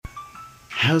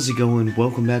How's it going?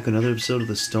 Welcome back to another episode of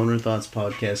the Stoner Thoughts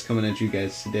Podcast coming at you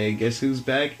guys today. Guess who's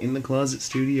back in the closet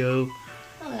studio?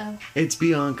 Hello. It's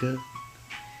Bianca,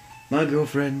 my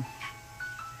girlfriend.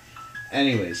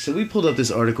 Anyways, so we pulled up this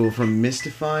article from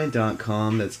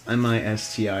Mystify.com, that's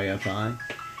MISTIFI,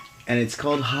 and it's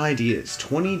called High Ideas,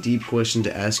 20 Deep Questions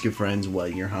to Ask Your Friends While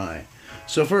You're High.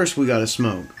 So first we gotta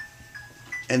smoke.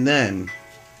 And then,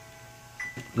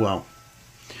 well,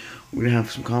 we're gonna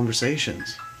have some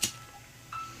conversations.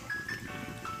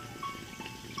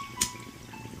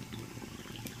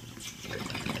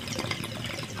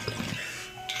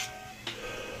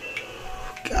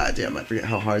 God damn, I forget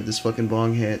how hard this fucking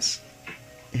bong hits.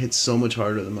 It hits so much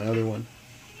harder than my other one.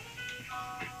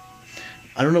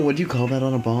 I don't know, what do you call that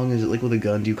on a bong? Is it like with a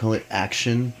gun? Do you call it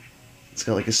action? It's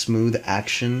got like a smooth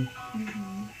action.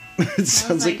 Mm-hmm. It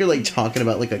sounds like you're like talking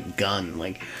about like a gun.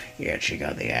 Like, yeah, check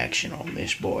out the action on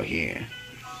this boy here.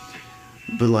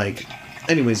 But like,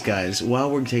 anyways guys,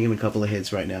 while we're taking a couple of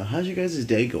hits right now, how's your guys'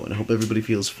 day going? I hope everybody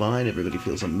feels fine. Everybody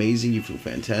feels amazing. You feel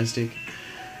fantastic.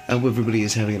 I hope everybody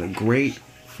is having a great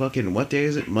fucking, what day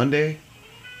is it? Monday?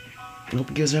 I hope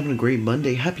you guys are having a great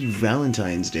Monday. Happy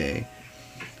Valentine's Day.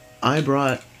 I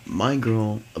brought my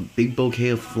girl a big bouquet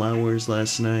of flowers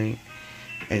last night,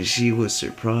 and she was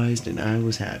surprised and I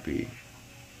was happy.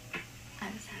 I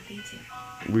was happy too.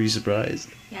 Were you surprised?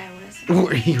 Yeah, I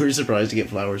was. You were surprised to get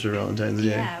flowers for Valentine's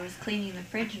Day? Yeah, I was cleaning the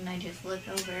fridge and I just looked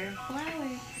over.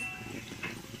 Flowers.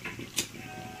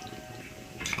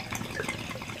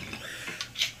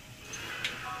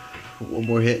 One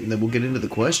more hit and then we'll get into the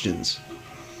questions.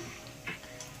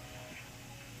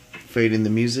 Fade in the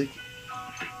music.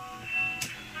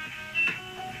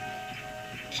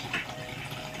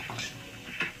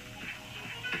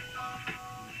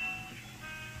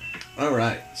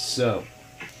 Alright, so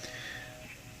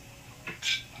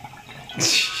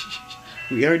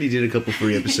we already did a couple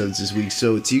free episodes this week,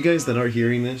 so to you guys that are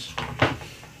hearing this,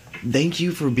 thank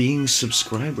you for being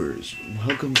subscribers.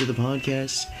 Welcome to the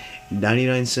podcast.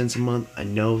 99 cents a month. I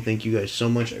know, thank you guys so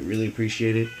much. I really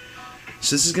appreciate it.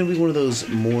 So this is going to be one of those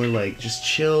more like just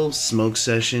chill smoke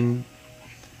session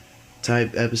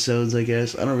type episodes, I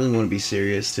guess. I don't really want to be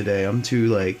serious today. I'm too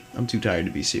tired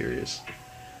to be serious.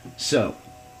 So,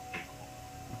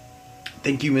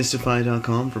 thank you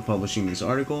Mystify.com for publishing this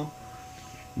article.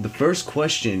 The first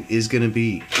question is going to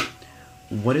be,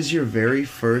 what is your very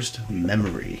first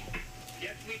memory?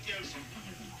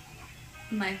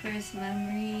 My first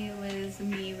memory was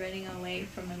me running away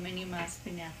from a Minnie Mouse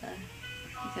piñata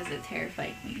because it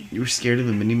terrified me. You were scared of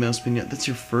a Minnie Mouse piñata? That's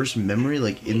your first memory,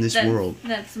 like, in this world?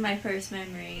 That's my first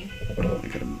memory. I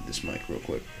gotta move this mic real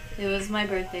quick. It was my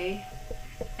birthday,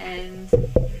 and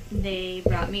they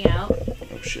brought me out.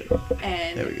 Oh, shit.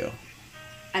 And there we go.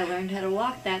 I learned how to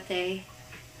walk that day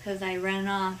because I ran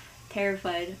off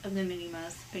terrified of the Minnie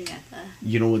Mouse piñata.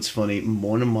 You know what's funny?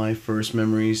 One of my first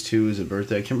memories, too, is a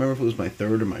birthday. I can't remember if it was my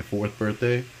third or my fourth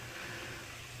birthday.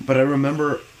 But I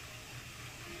remember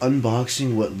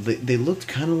unboxing what... They looked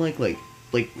kind of like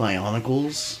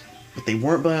Bionicles. But they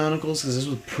weren't Bionicles, because this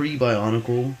was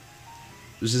pre-Bionicle.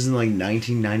 This is in, like,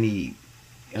 1990...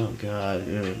 Oh, God.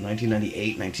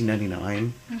 1998,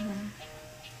 1999. Mm-hmm.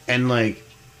 And, like...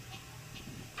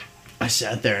 I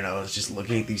sat there and I was just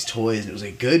looking at these toys, and it was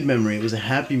a good memory. It was a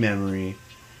happy memory.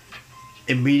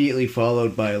 Immediately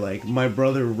followed by, like, my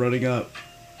brother running up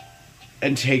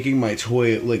and taking my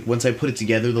toy. Like, once I put it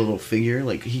together, the little figure,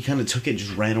 like, he kind of took it,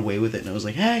 just ran away with it, and I was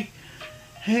like, hey.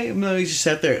 And then he just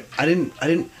sat there. I didn't,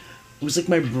 it was like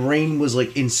my brain was,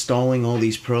 like, installing all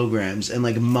these programs, and,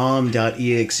 like,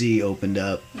 mom.exe opened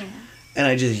up. Yeah. And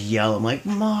I just yell, I'm like,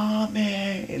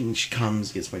 Mommy! And she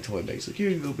comes, gets my toy bag. She's like,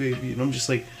 here you go, baby. And I'm just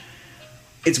like...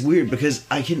 It's weird because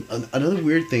another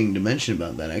weird thing to mention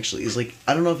about that actually is like,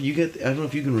 I don't know if you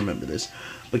can remember this,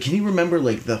 but can you remember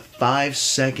like the 5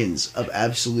 seconds of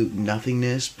absolute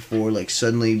nothingness before like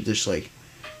suddenly just like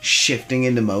shifting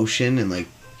into motion and like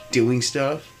doing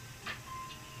stuff?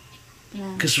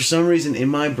 Yeah. Because for some reason in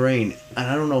my brain, and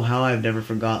I don't know how I've never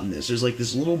forgotten this, there's like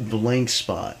this little blank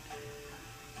spot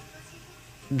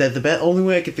that the only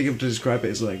way I can think of to describe it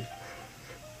is like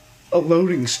a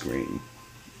loading screen.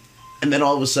 And then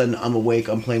all of a sudden, I'm awake,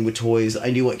 I'm playing with toys.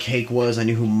 I knew what cake was, I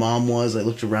knew who Mom was. I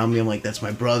looked around me, I'm like, that's my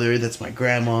brother, that's my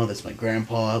grandma, that's my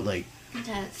grandpa, like...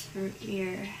 That's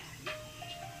you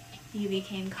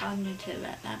became cognitive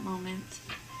at that moment.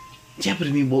 Yeah, but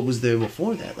I mean, what was there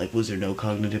before that? Like, was there no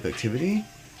cognitive activity?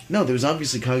 No, there was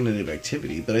obviously cognitive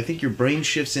activity, but I think your brain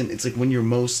shifts in, it's like when you're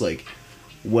most, like,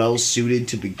 well-suited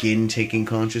to begin taking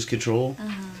conscious control.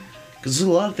 Uh-huh. Because there's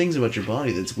a lot of things about your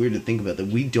body that's weird to think about that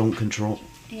we don't control.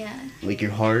 Yeah. Like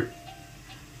your heart,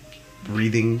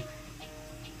 breathing,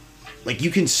 Like,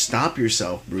 you can stop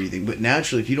yourself breathing, but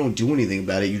naturally, if you don't do anything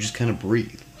about it, you just kind of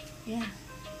breathe. Yeah.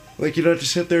 Like, you don't have to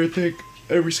sit there and think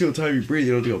every single time you breathe.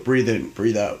 You don't have to go breathe in,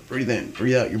 breathe out, breathe in,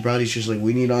 breathe out. Your body's just like,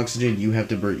 we need oxygen, you have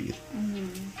to breathe.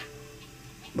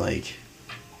 Mm-hmm. Like,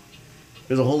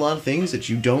 there's a whole lot of things that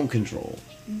you don't control.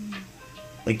 Mm-hmm.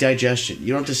 Like digestion.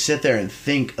 You don't have to sit there and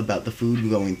think about the food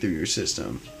going through your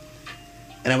system.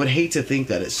 And I would hate to think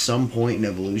that at some point in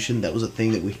evolution, that was a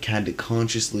thing that we had to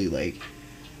consciously, like...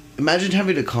 Imagine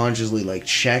having to consciously, like,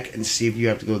 check and see if you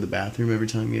have to go to the bathroom every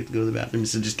time you have to go to the bathroom,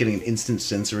 instead of just getting an instant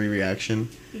sensory reaction.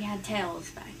 We had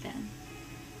tails back then.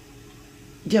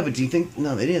 Yeah, but do you think...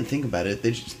 No, they didn't think about it.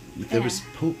 They just... If there was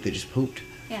poop, they just pooped.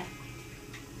 Yeah.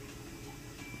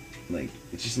 Like,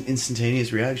 it's just an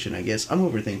instantaneous reaction, I guess. I'm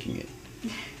overthinking it.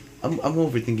 I'm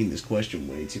overthinking this question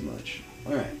way too much.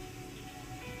 Alright.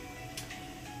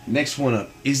 Next one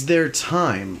up. Is there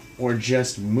time or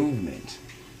just movement?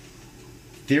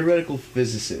 Theoretical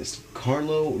physicist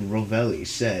Carlo Rovelli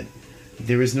said,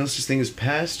 "There is no such thing as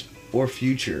past or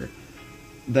future.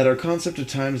 That our concept of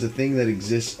time is a thing that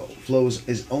exists, flows,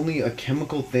 is only a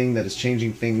chemical thing that is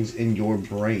changing things in your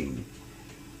brain."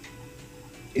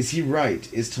 Is he right?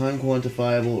 Is time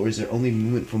quantifiable, or is there only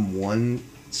movement from one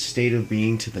state of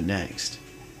being to the next?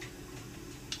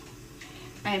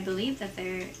 I believe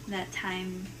that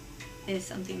time is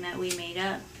something that we made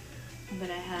up, but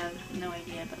I have no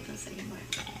idea about the second part.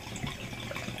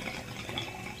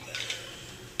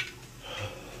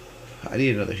 I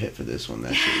need another hit for this one.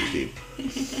 That shit was deep.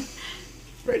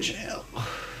 French inhale.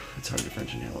 It's hard to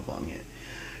French inhale a bong hit.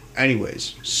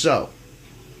 Anyways, so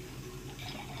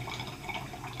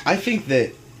I think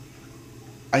that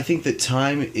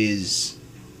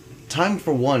time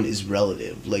for one is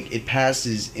relative. Like, it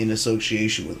passes in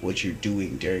association with what you're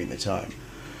doing during the time.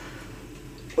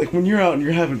 Like, when you're out and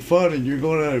you're having fun and you're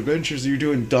going on adventures and you're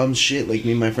doing dumb shit like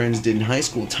me and my friends did in high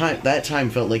school, that time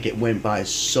felt like it went by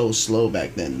so slow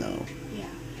back then, though. Yeah.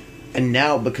 And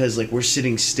now, because, like, we're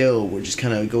sitting still, we're just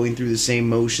kind of going through the same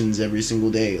motions every single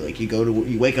day. Like,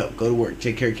 you wake up, go to work,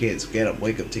 take care of kids, get up,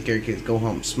 wake up, take care of kids, go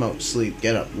home, smoke, sleep,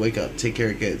 get up, wake up, take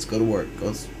care of kids, go to work,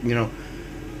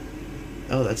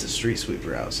 Oh, that's a street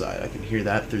sweeper outside. I can hear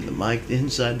that through the mic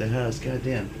inside the house.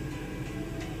 Goddamn.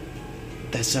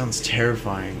 That sounds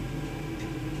terrifying.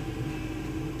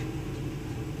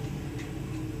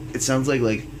 It sounds like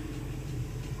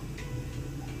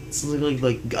it's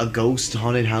like a ghost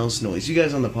haunted house noise. You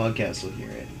guys on the podcast will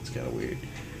hear it. It's kind of weird.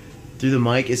 Through the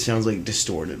mic, it sounds like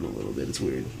distorted a little bit. It's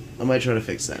weird. I might try to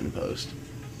fix that in post.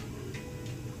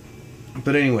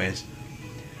 But anyways,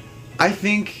 I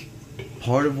think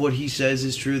part of what he says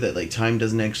is true, that, like, time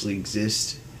doesn't actually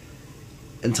exist.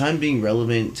 And time being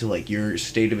relevant to, like, your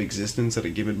state of existence at a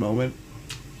given moment.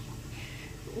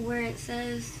 Where it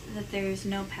says that there's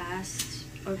no past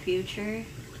or future,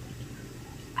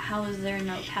 how is there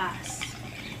no past?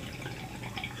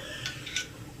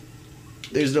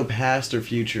 There's no past or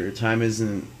future. Time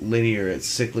isn't linear. It's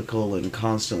cyclical and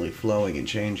constantly flowing and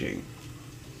changing.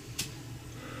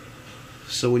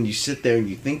 So when you sit there and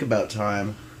you think about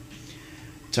time,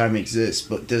 time exists.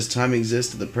 But does time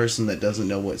exist to the person that doesn't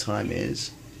know what time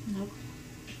is? Nope.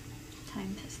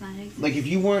 Time does not exist. Like, if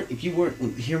you weren't,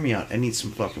 hear me out. I need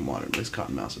some fucking water. This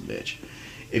cottonmouth's a bitch.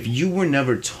 If you were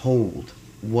never told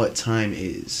what time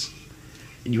is,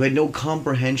 and you had no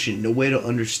comprehension, no way to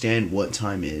understand what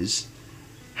time is,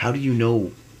 how do you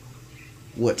know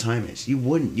what time is? You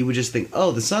wouldn't. You would just think,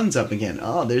 oh, the sun's up again.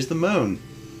 Oh, there's the moon.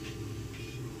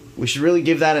 We should really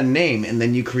give that a name, and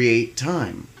then you create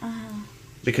time.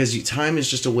 Because time is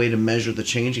just a way to measure the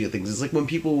changing of things. It's like when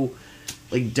people,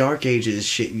 like, Dark Ages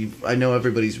shit, I know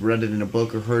everybody's read it in a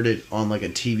book or heard it on, like, a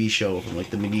TV show from, like,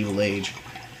 the medieval age.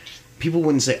 People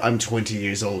wouldn't say, I'm 20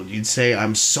 years old. You'd say,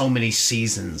 I'm so many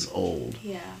seasons old.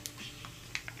 Yeah.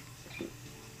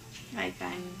 Like,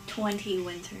 I'm 20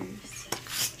 winters.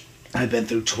 I've been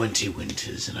through 20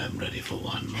 winters, and I'm ready for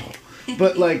one more.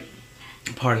 But, like,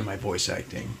 part of my voice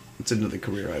acting. It's another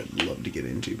career I'd love to get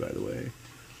into, by the way.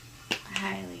 I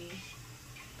highly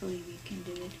believe you can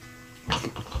do it.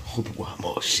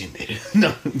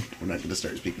 No, we're not going to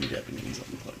start speaking Japanese on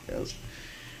the podcast.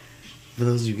 For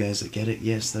those of you guys that get it,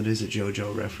 yes, that is a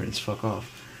JoJo reference. Fuck off.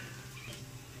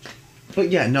 But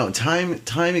yeah, no,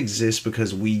 time exists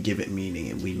because we give it meaning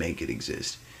and we make it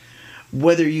exist.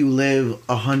 Whether you live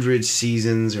 100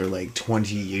 seasons or like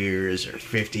 20 years or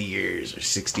 50 years or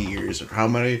 60 years or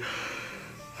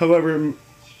however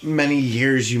many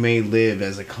years you may live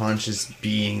as a conscious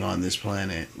being on this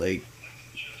planet, like,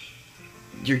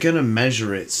 you're gonna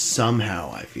measure it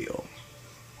somehow, I feel.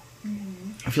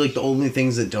 I feel like the only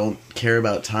things that don't care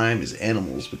about time is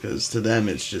animals, because to them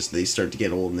it's just they start to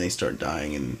get old and they start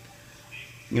dying, and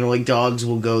like dogs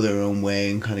will go their own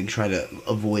way and kind of try to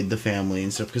avoid the family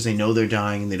and stuff because they know they're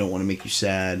dying and they don't want to make you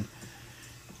sad.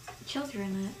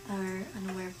 Children are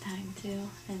unaware of time too,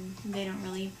 and they don't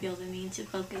really feel the need to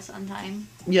focus on time.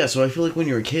 Yeah, so I feel like when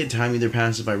you're a kid, time either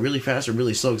passes by really fast or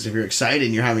really slow, because if you're excited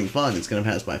and you're having fun, it's going to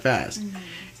pass by fast. Mm-hmm.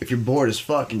 If you're bored as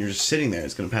fuck and you're just sitting there,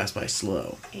 it's going to pass by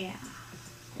slow. Yeah.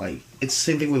 Like, it's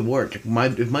the same thing with work. If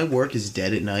my work is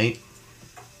dead at night,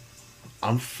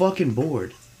 I'm fucking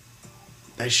bored.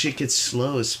 That shit gets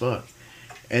slow as fuck.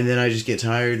 And then I just get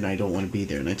tired and I don't want to be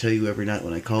there. And I tell you every night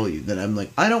when I call you that I'm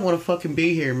like, I don't want to fucking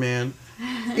be here, man.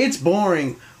 It's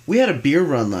boring. We had a beer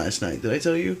run last night. Did I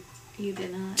tell you? You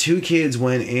did not. 2 kids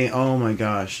went in. Oh my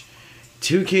gosh.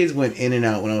 2 kids went in and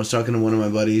out when I was talking to one of my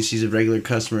buddies. He's a regular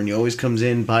customer and he always comes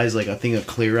in, buys like a thing of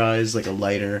Clear Eyes, like a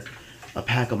lighter, a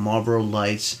pack of Marlboro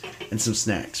Lights, and some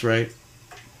snacks, right?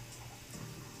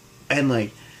 And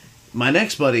like, my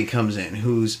next buddy comes in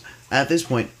who's at this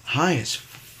point high as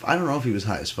I don't know if he was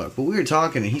high as fuck, but we were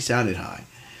talking and he sounded high.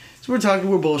 So we're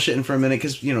bullshitting for a minute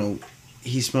because,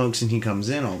 he smokes and he comes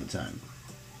in all the time.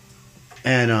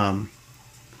 And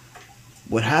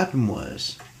what happened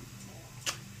was,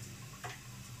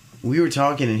 we were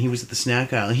talking and he was at the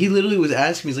snack aisle. And he literally was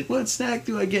asking me, he's like, what snack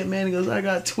do I get, man? He goes, I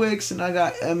got Twix and I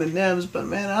got M&M's, but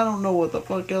man, I don't know what the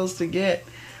fuck else to get.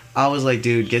 I was like,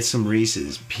 dude, get some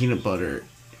Reese's. Peanut butter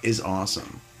is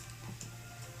awesome.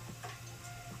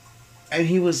 And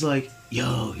he was like,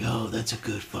 yo, that's a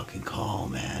good fucking call,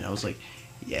 man. I was like,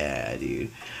 yeah, dude.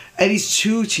 And these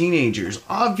 2 teenagers,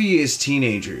 obvious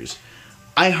teenagers.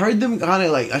 I heard them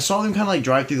I saw them kind of like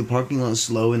drive through the parking lot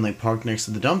slow and like park next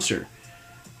to the dumpster.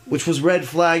 Which was red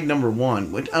flag number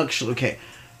 1. Which, actually, okay,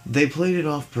 they played it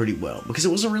off pretty well. Because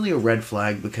it wasn't really a red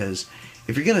flag, because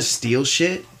if you're gonna steal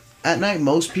shit at night,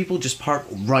 most people just park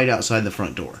right outside the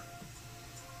front door.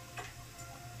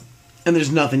 And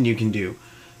there's nothing you can do.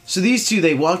 So these 2,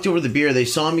 they walked over the beer, they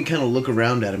saw me kind of look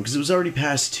around at them, because it was already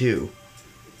past 2.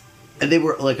 And they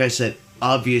were, like I said,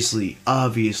 obviously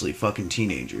fucking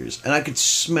teenagers. And I could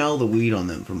smell the weed on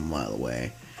them from a mile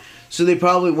away. So they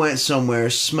probably went somewhere,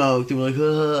 smoked, they were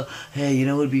like, hey,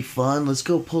 it'd be fun, let's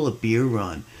go pull a beer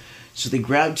run. So they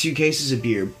grabbed 2 cases of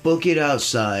beer, book it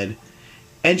outside,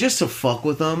 and just to fuck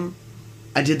with them,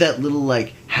 I did that little,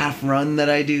 like, half run that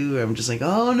I do. I'm just like,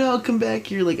 oh, no, come back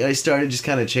here. Like, I started just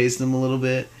kind of chasing them a little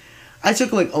bit. I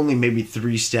took, like, only maybe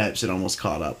 3 steps and almost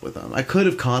caught up with them. I could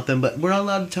have caught them, but we're not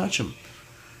allowed to touch them.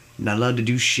 Not allowed to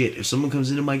do shit. If someone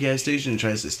comes into my gas station and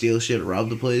tries to steal shit or rob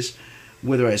the place,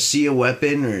 whether I see a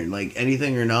weapon or, like,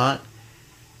 anything or not,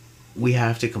 we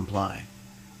have to comply.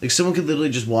 Like, someone could literally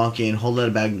just walk in, hold out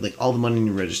a bag, like, all the money in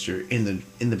your register in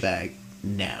the bag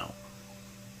now.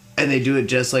 And they do it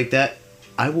just like that.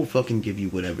 I will fucking give you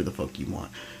whatever the fuck you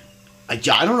want. I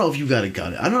don't know if you got a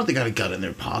gun. I don't know if they got a gun in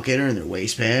their pocket or in their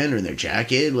waistband or in their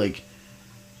jacket. Like,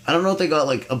 I don't know if they got,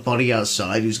 like, a buddy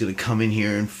outside who's gonna come in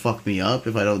here and fuck me up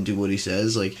if I don't do what he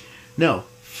says. Like, no.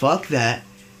 Fuck that.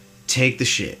 Take the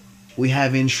shit. We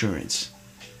have insurance.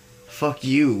 Fuck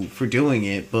you for doing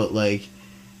it, but, like,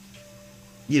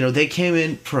 they came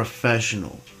in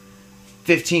professional.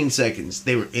 15 seconds,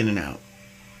 they were in and out.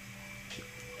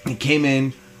 They came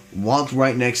in, walked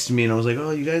right next to me, and I was like,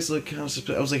 oh, you guys look kind of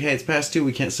suspicious. I was like, hey, it's past 2,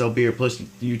 we can't sell beer, plus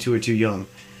you 2 are too young.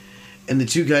 And the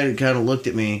 2 guys kind of looked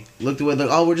at me, looked away, like,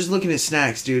 oh, we're just looking at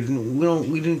snacks, dude,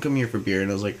 we didn't come here for beer.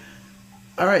 And I was like,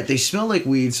 alright, they smell like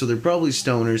weed, so they're probably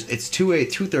stoners. It's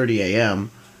 2:30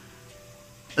 a.m.,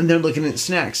 and they're looking at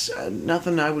snacks.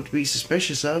 Nothing I would be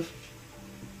suspicious of.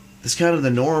 That's kind of the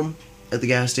norm at the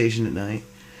gas station at night.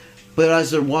 But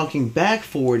as they're walking back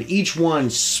forward, each one,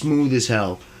 smooth as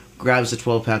hell, grabs a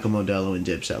 12-pack of Modelo and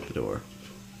dips out the door.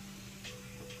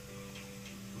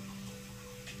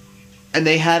 And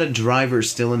they had a driver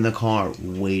still in the car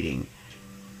waiting.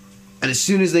 And as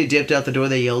soon as they dipped out the door,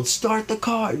 they yelled, start the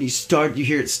car! And you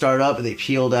hear it start up, and they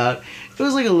peeled out. It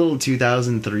was like a little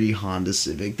 2003 Honda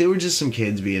Civic. They were just some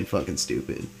kids being fucking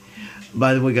stupid.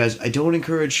 By the way, guys, I don't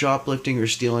encourage shoplifting or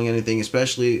stealing anything,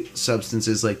 especially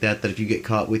substances like that if you get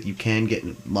caught with, you can get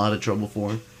in a lot of trouble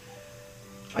for.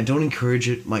 I don't encourage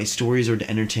it. My stories are to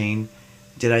entertain.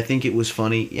 Did I think it was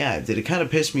funny? Yeah. Did it kind of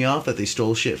piss me off that they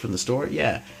stole shit from the store?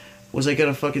 Yeah. Was I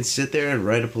gonna fucking sit there and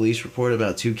write a police report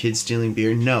about 2 kids stealing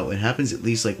beer? No. It happens at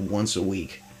least, like, once a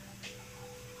week.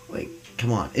 Like,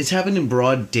 come on. It's happened in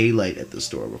broad daylight at the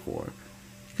store before.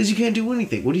 Because you can't do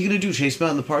anything. What are you gonna do? Chase them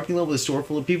out in the parking lot with a store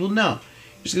full of people? No.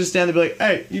 You're just gonna stand there and be like,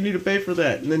 hey, you need to pay for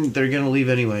that. And then they're gonna leave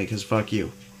anyway, because fuck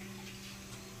you.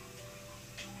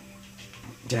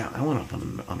 Damn, I went up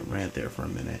on a rant there for a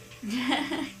minute.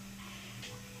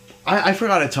 I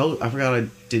forgot I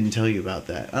didn't tell you about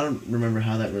that. I don't remember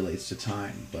how that relates to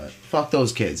time, but fuck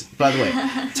those kids. By the way,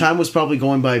 time was probably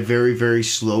going by very, very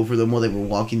slow for them while they were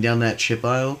walking down that chip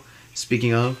aisle.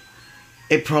 Speaking of,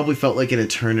 it probably felt like an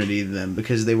eternity to them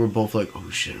because they were both like, oh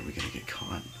shit, are we gonna get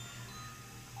caught?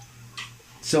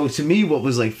 So to me, what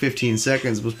was like 15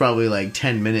 seconds was probably like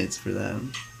 10 minutes for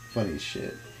them. Funny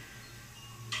shit.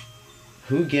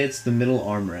 Who gets the middle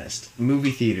armrest?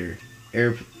 Movie theater.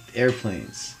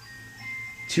 Airplanes.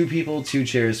 2 people, 2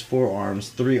 chairs, 4 arms,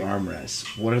 3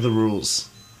 armrests. What are the rules?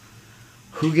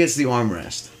 Who gets the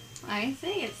armrest? I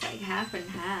say it's like half and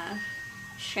half.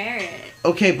 Share it.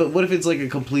 Okay, but what if it's like a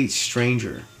complete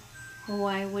stranger?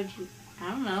 Why would you?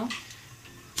 I don't know.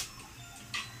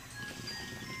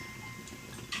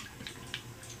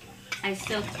 I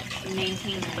still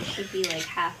maintain that it should be like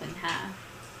half and half.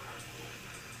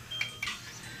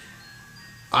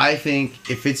 I think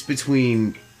if it's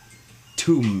between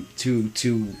two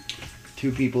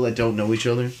people that don't know each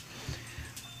other,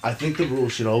 I think the rule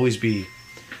should always be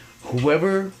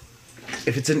whoever,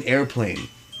 if it's an airplane,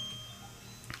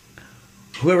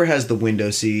 whoever has the window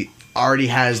seat already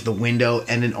has the window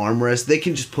and an armrest. They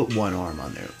can just put one arm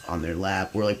on their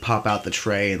lap or like pop out the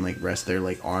tray and like rest their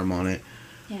like arm on it.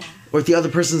 Yeah. Or if the other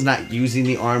person's not using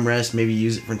the armrest, maybe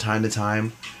use it from time to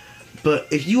time. But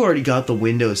if you already got the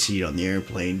window seat on the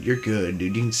airplane, you're good,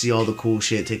 dude. You can see all the cool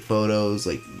shit, take photos.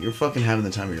 Like, you're fucking having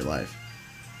the time of your life.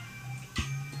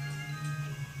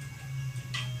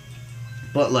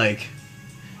 But, like,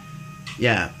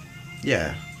 yeah.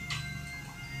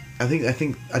 I think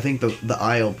the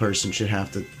aisle person should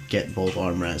have to get both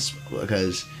armrests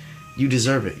because you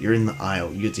deserve it. You're in the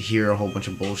aisle. You get to hear a whole bunch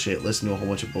of bullshit, listen to a whole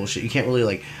bunch of bullshit. You can't really,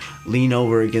 like, lean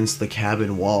over against the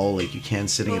cabin wall like you can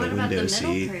sitting in a window seat. What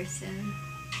about the middle person?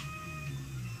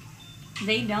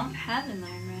 They don't have an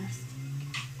armrest.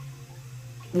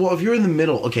 Well, if you're in the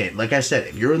middle, okay, like I said,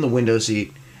 if you're in the window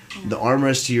seat, the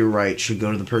armrest to your right should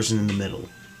go to the person in the middle.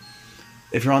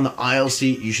 If you're on the aisle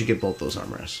seat, you should get both those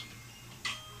armrests.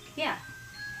 Yeah.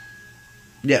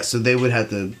 Yeah, so they would have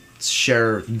to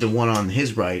share the one on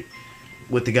his right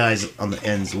with the guys on the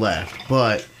ends left.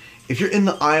 But if you're in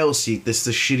the aisle seat, this is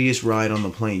the shittiest ride on the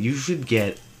plane, you should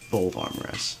get both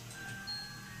armrests.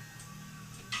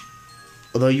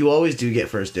 Although you always do get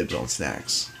first dibs on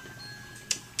snacks.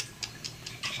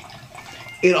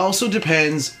 It also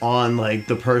depends on, like,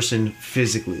 the person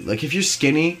physically. Like, if you're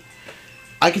skinny,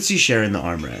 I could see sharing the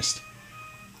armrest.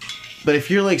 But if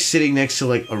you're, like, sitting next to,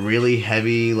 like, a really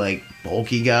heavy, like,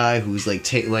 bulky guy who's, like,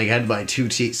 had to buy 2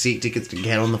 seat tickets to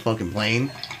get on the fucking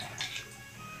plane,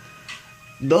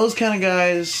 those kind of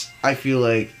guys, I feel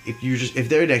like if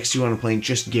they're next to you on a plane,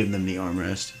 just give them the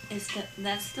armrest.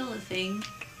 That's still a thing.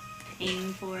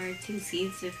 Aiming for 2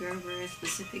 seats if you're over a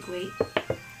specific weight.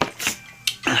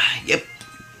 Yep.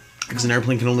 Because an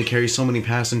airplane can only carry so many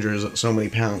passengers, so many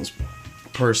pounds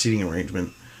per seating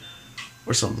arrangement.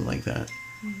 Or something like that.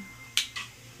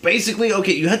 Basically,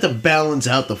 okay, you have to balance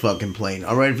out the fucking plane,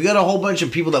 alright? If you got a whole bunch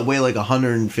of people that weigh like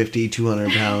 150, 200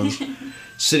 pounds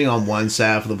sitting on one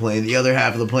half of the plane, the other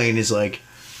half of the plane is like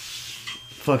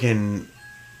fucking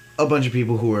a bunch of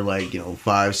people who are like,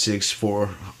 5, 6, 4,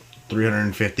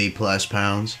 350 plus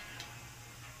pounds.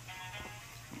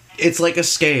 It's like a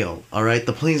scale, alright?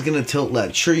 The plane's gonna tilt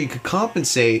left. Sure, you could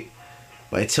compensate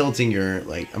by tilting your,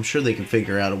 like, I'm sure they can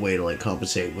figure out a way to, like,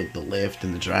 compensate with the lift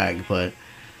and the drag, but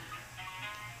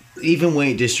even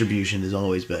weight distribution is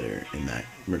always better in that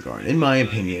regard. In my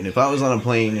opinion, if I was on a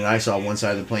plane and I saw one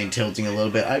side of the plane tilting a little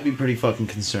bit, I'd be pretty fucking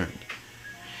concerned.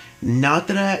 Not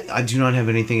that I do not have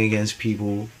anything against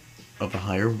people of a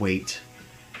higher weight.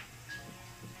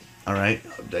 Alright?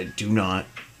 I do not.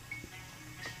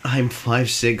 I'm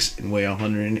 5'6" and weigh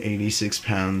 186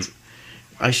 pounds.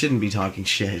 I shouldn't be talking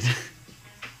shit.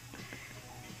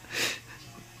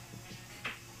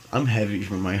 I'm heavy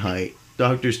for my height.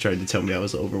 Doctors tried to tell me I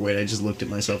was overweight. I just looked at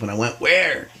myself and I went,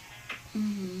 where?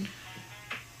 Mm-hmm.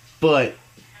 But,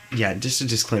 yeah, just a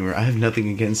disclaimer. I have nothing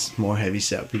against more heavy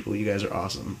set people. You guys are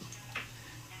awesome.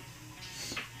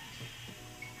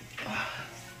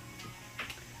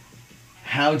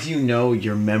 How do you know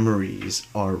your memories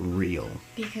are real?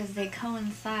 Because they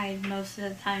coincide most of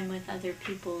the time with other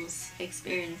people's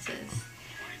experiences.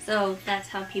 So that's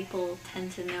how people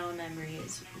tend to know a memory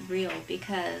is real,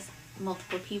 because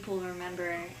multiple people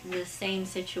remember the same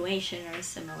situation or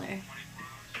similar.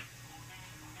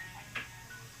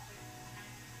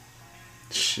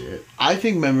 Shit. I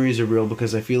think memories are real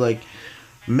because I feel like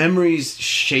memories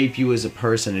shape you as a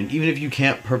person, and even if you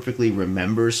can't perfectly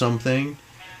remember something,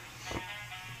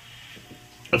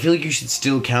 I feel like you should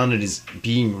still count it as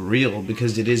being real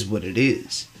because it is what it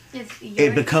is. It's your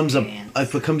It becomes experience.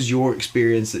 it becomes your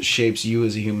experience that shapes you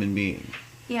as a human being.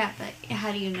 Yeah, but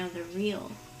how do you know they're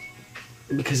real?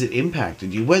 Because it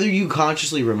impacted you. Whether you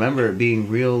consciously remember it being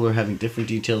real or having different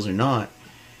details or not,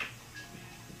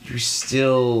 you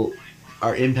still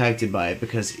are impacted by it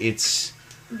because it's...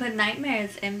 But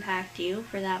nightmares impact you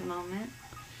for that moment.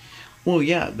 Well,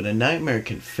 yeah, but a nightmare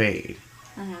can fade.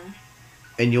 Uh-huh.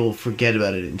 And you'll forget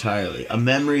about it entirely. A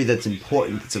memory that's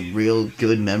important, that's a real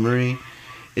good memory,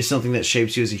 is something that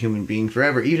shapes you as a human being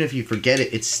forever. Even if you forget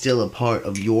it, it's still a part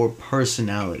of your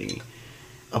personality.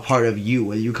 A part of you.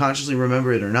 Whether you consciously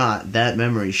remember it or not, that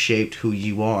memory shaped who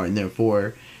you are, and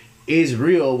therefore is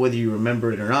real whether you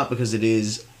remember it or not, because it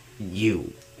is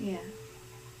you. Yeah.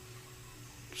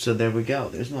 So there we go.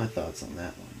 There's my thoughts on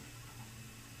that one.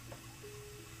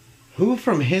 Who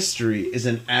from history is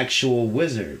an actual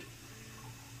wizard?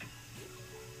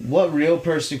 What real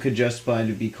person could justify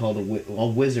to be called a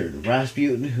wizard?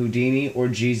 Rasputin, Houdini, or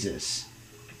Jesus?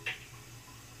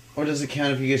 Or does it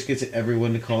count if you just get to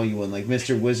everyone to call you one, like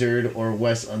Mr. Wizard or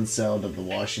Wes Unseld of the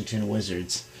Washington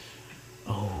Wizards?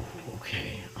 Oh,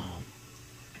 okay.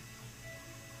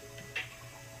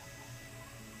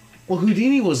 Well,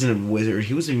 Houdini wasn't a wizard.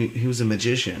 He was a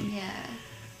magician. Yeah.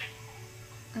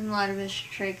 And a lot of his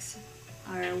tricks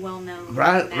are well known.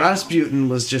 Rasputin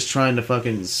was just trying to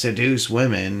fucking seduce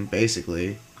women,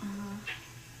 basically. Uh-huh.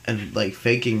 And, like,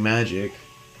 faking magic.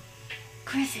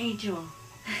 Chris Angel.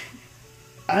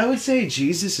 I would say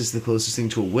Jesus is the closest thing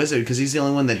to a wizard, because he's the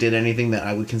only one that did anything that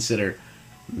I would consider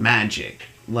magic.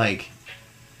 Like...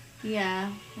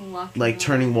 Yeah. Like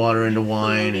turning water into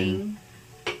wine and...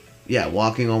 Yeah,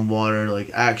 walking on water,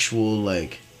 like, actual,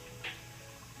 like...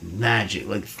 magic.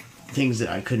 Like, things that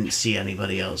I couldn't see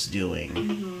anybody else doing.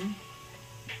 Mm-hmm.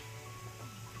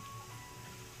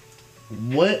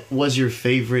 What was your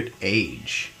favorite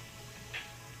age?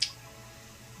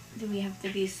 Do we have to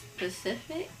be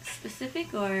specific,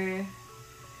 or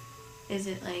is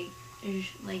it like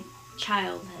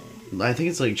childhood? I think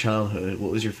it's like childhood.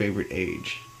 What was your favorite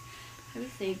age? I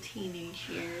would say teenage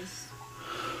years.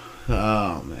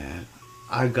 Oh, man.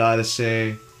 I gotta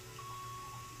say...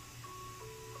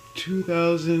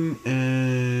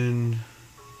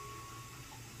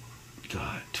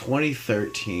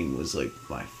 2013 was like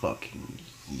my fucking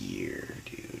year,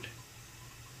 dude.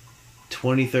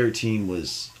 2013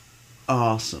 was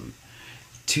awesome.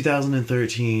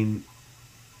 2013,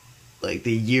 like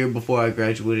the year before I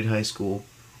graduated high school,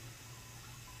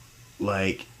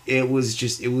 like it was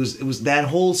that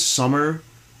whole summer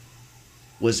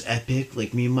was epic.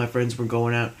 Like, me and my friends were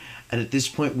going out, and at this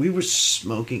point we were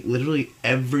smoking literally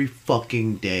every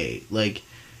fucking day. Like,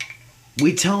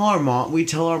 we tell our mom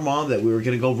that we were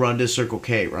gonna go run to Circle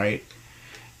K, right?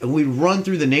 And we'd run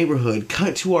through the neighborhood,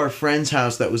 cut to our friend's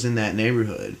house that was in that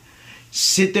neighborhood,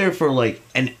 sit there for like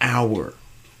an hour,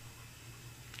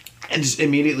 and just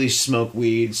immediately smoke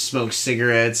weed, smoke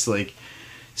cigarettes, like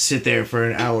sit there for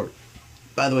an hour.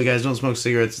 By the way, guys, don't smoke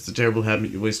cigarettes. It's a terrible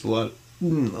habit. You waste a lot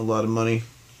of money.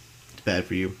 It's bad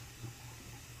for you.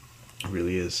 It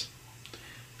really is.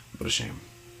 What a shame.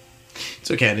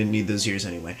 It's okay, I didn't need those years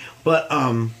anyway. But,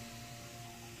 I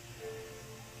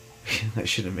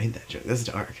should have made that joke. That's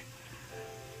dark.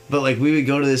 But, like, we would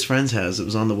go to this friend's house that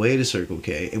was on the way to Circle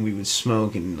K, and we would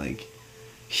smoke, and, like,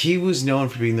 he was known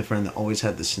for being the friend that always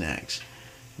had the snacks.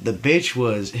 The bitch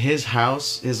was, his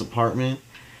house, his apartment,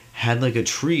 had, like, a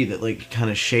tree that, like, kind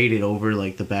of shaded over,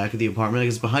 like, the back of the apartment,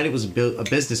 because behind it was a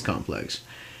business complex.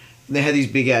 And they had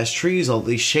these big-ass trees, all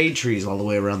these shade trees all the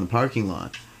way around the parking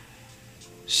lot.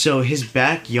 So his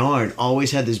backyard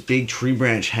always had this big tree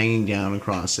branch hanging down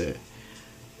across it.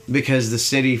 Because the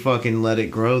city fucking let it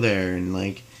grow there. And,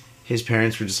 like, his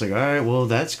parents were just like, alright, well,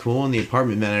 that's cool. And the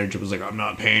apartment manager was like, I'm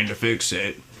not paying to fix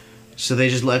it. So they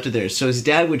just left it there. So his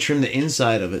dad would trim the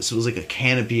inside of it. So it was like a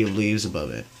canopy of leaves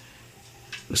above it.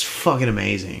 It was fucking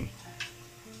amazing.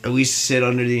 And we sit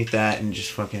underneath that and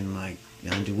just fucking, like, you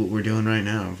know, do what we're doing right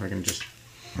now. Fucking just...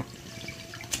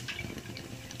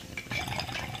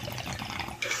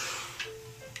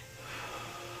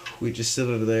 We just sit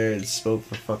over there and smoke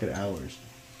for fucking hours.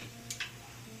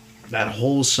 That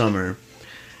whole summer,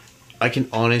 I can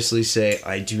honestly say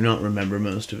I do not remember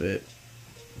most of it.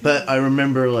 But I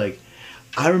remember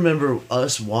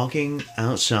us walking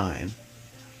outside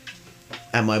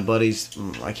at my buddy's,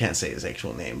 I can't say his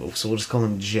actual name, but so we'll just call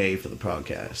him Jay for the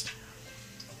podcast.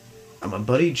 At my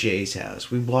buddy Jay's house,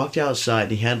 we walked outside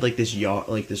and he had like this yard,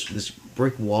 like this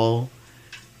brick wall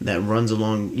that runs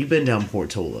along, you've been down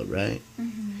Portola, right?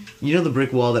 Mm-hmm. You know the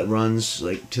brick wall that runs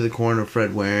like to the corner of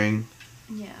Fred Waring?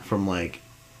 Yeah. From like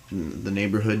the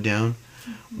neighborhood down.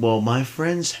 Well, my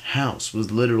friend's house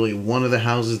was literally one of the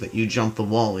houses that you jump the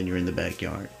wall and you're in the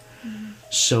backyard.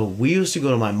 So we used to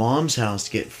go to my mom's house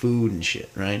to get food and shit,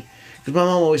 right? Because my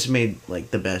mom always made,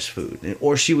 like, the best food.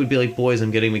 Or she would be like, boys,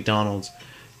 I'm getting McDonald's.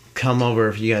 Come over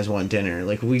if you guys want dinner.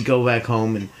 Like, we'd go back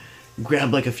home and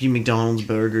grab, like, a few McDonald's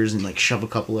burgers and, like, shove a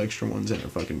couple extra ones in our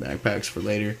fucking backpacks for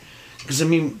later. Because, I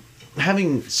mean,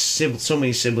 having so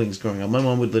many siblings growing up, my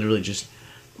mom would literally just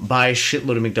buy a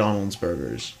shitload of McDonald's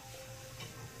burgers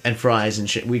and fries and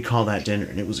shit. We'd call that dinner,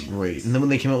 and it was great. And then when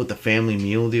they came out with the family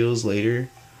meal deals later,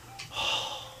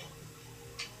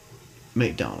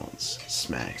 McDonald's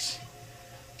smacks.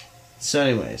 So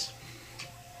anyways,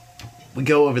 we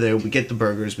go over there, we get the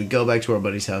burgers, we go back to our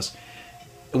buddy's house,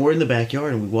 and we're in the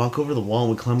backyard, and we walk over the wall,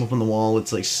 and we climb up on the wall.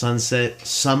 It's like sunset,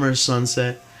 summer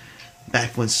sunset,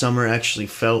 back when summer actually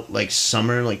felt like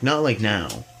summer, like not like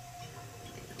now.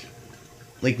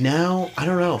 Like now, I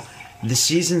don't know, the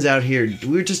seasons out here, we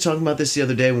were just talking about this the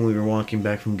other day when we were walking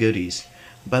back from Goodies.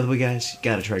 By the way, guys, you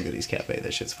gotta try Goodies Cafe,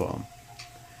 that shit's bomb.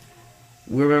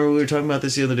 Remember we were talking about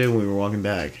this the other day when we were walking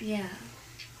back? Yeah.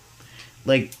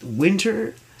 Like,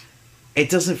 winter, it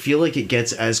doesn't feel like it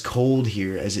gets as cold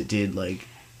here as it did, like,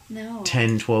 No.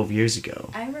 10, 12 years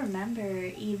ago. I remember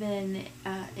even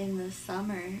in the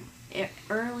summer,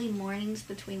 early mornings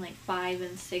between like 5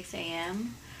 and 6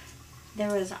 a.m.,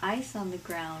 there was ice on the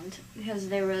ground because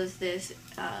there was this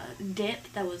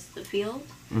dip that was the field.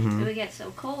 Mm-hmm. It would get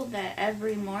so cold that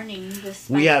every morning, despite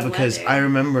Well, yeah, the because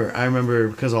weather, I remember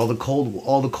because all the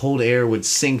cold air would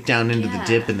sink down into the Yeah.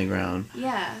 dip in the ground,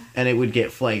 Yeah. and it would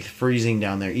get like freezing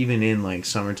down there, even in like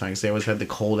summertime. Because they always had the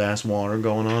cold ass water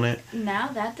going on it. Now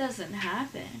that doesn't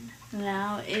happen.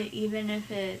 Now, even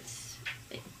if it's...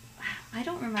 I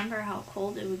don't remember how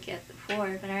cold it would get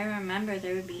before, but I remember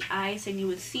there would be ice and you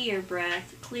would see your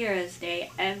breath clear as day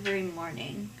every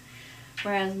morning.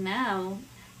 Whereas now,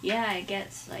 yeah, it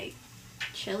gets like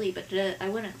chilly, but I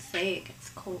wouldn't say it gets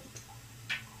cold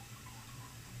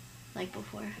like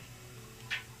before.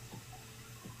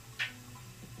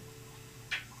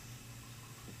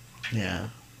 Yeah,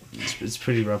 it's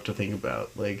pretty rough to think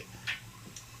about. Like,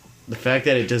 the fact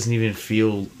that it doesn't even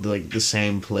feel like the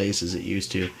same place as it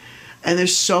used to. And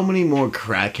there's so many more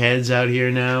crackheads out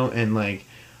here now, and like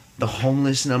the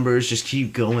homeless numbers just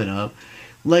keep going up.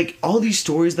 Like, all these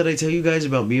stories that I tell you guys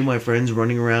about me and my friends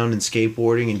running around and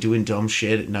skateboarding and doing dumb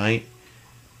shit at night.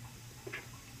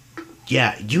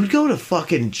 Yeah, you'd go to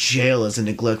fucking jail as a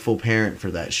neglectful parent for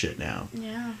that shit now.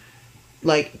 Yeah.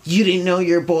 Like, you didn't know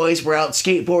your boys were out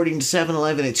skateboarding to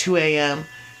 7-Eleven at 2 a.m.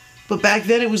 But back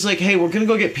then it was like, hey, we're gonna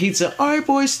go get pizza. Alright,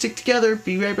 boys, stick together.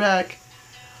 Be right back.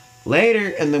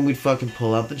 Later. And then we'd fucking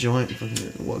pull out the joint and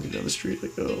fucking walking down the street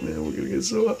like, oh man, we're gonna get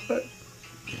so hot.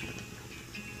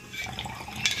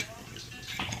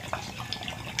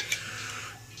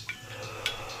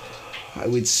 I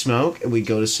would smoke and we'd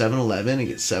go to 7-Eleven and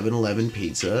get 7-Eleven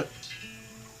pizza.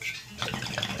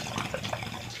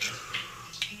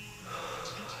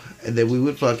 And then we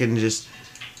would fucking just...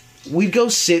 We'd go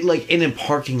sit, like, in a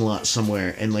parking lot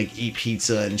somewhere and, like, eat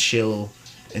pizza and chill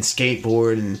and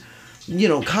skateboard. And, you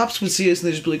know, cops would see us and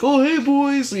they'd just be like, oh, hey,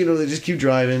 boys. You know, they just keep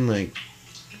driving. Like,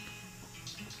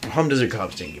 Palm Desert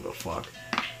cops didn't give a fuck.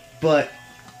 But,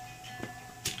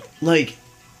 like,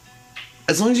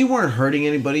 as long as you weren't hurting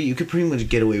anybody, you could pretty much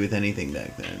get away with anything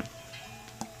back then.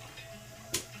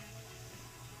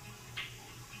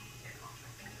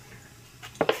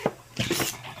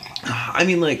 I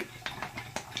mean, like,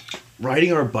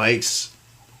 riding our bikes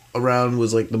around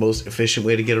was, like, the most efficient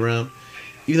way to get around.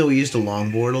 Even though we used to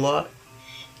longboard a lot.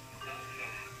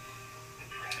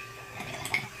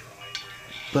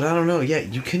 But I don't know, yeah,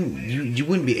 you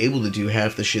wouldn't be able to do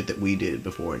half the shit that we did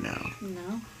before now.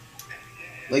 No.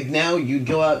 Like, now you'd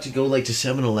go out to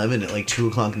 7-Eleven at, like, 2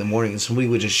 o'clock in the morning and somebody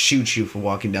would just shoot you for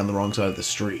walking down the wrong side of the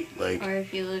street. Like, Or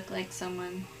if you look like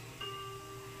someone.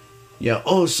 yeah,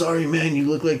 oh, sorry, man, you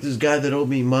look like this guy that owed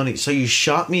me money. So you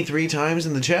shot me 3 times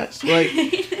in the chest? Like,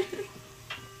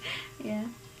 Yeah.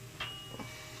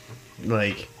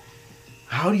 like,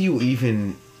 how do you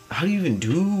even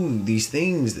do these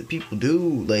things that people do?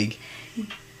 Like,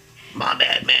 my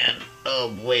bad, man.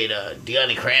 Oh, wait, do you got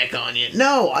any crack on you?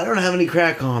 No, I don't have any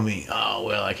crack on me. Oh,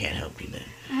 well, I can't help you then.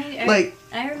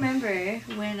 I remember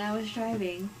when I was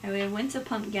driving, I went to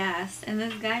pump gas, and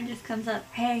this guy just comes up,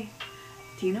 hey,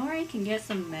 do you know where I can get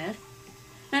some meth?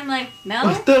 And I'm like, no.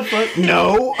 What the fuck?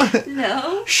 No.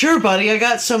 No. Sure, buddy, I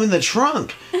got some in the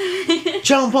trunk.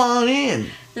 Jump on in.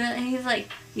 And he's like,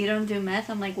 you don't do meth?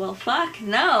 I'm like, well, fuck,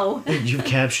 no. You've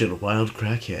captured a wild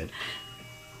crackhead.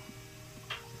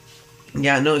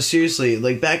 Yeah, no, seriously.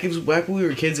 Like, back when we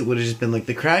were kids, it would have just been, like,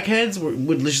 the crackheads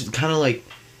would just kind of, like...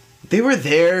 They were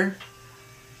there,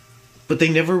 but they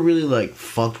never really, like,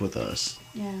 fucked with us.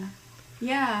 Yeah.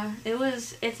 Yeah,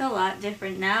 it's a lot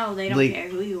different now. They don't Like- care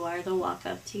who you are. They'll walk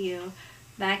up to you.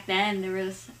 Back then, there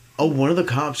was... Oh, one of the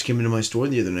cops came into my store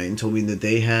the other night and told me that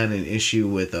they had an issue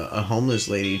with a homeless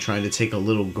lady trying to take a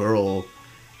little girl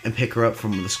and pick her up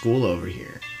from the school over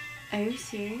here. Are you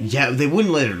serious? Yeah, they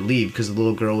wouldn't let her leave because the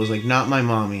little girl was like, not my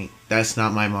mommy. That's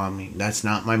not my mommy. That's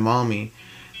not my mommy.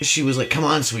 And she was like, come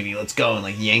on, sweetie, let's go. And,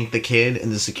 like, yanked the kid,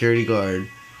 and the security guard,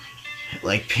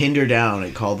 like, pinned her down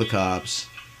and called the cops.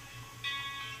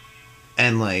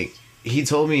 And, like, he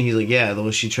told me, he's like, yeah,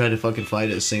 though she tried to fucking fight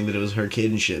us, saying that it was her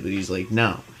kid and shit. But he's like,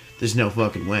 no, there's no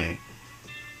fucking way.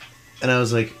 And I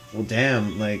was like, well,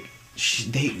 damn, like,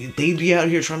 they'd be out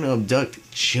here trying to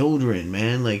abduct children,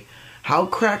 man. Like, how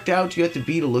cracked out do you have to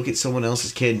be to look at someone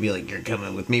else's kid and be like, you're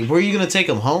coming with me? Where are you going to take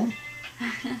him home?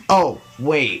 Oh,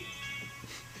 wait.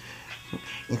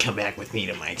 And come back with me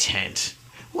to my tent.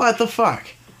 What the fuck?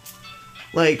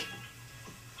 Like,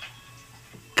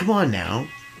 come on now.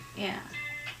 Yeah.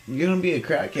 You're gonna be a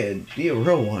crackhead. Be a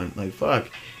real one. Like, fuck.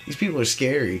 These people are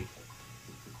scary.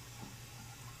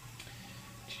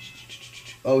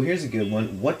 Oh, here's a good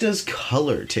one. What does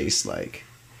color taste like?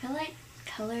 I feel like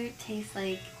color tastes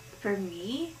like, for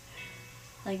me,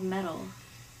 like metal.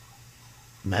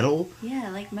 Metal? Yeah,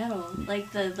 like metal.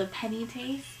 Like the penny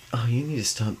taste. Oh, you need to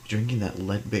stop drinking that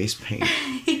lead-based paint.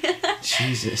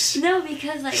 Jesus. No,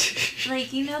 because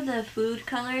like you know the food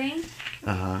coloring?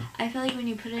 Uh-huh. I feel like when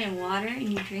you put it in water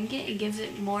and you drink it, it gives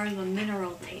it more of a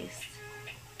mineral taste.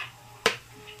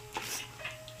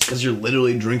 Because you're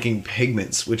literally drinking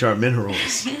pigments, which are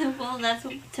minerals. Well,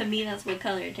 to me, that's what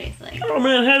color tastes like. Oh,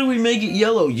 man, how do we make it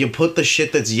yellow? You put the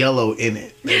shit that's yellow in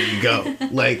it. There you go.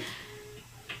 Like...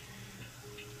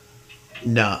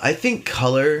 Nah, I think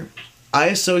color... I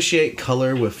associate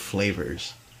color with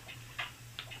flavors.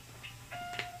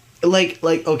 Like,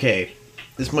 okay,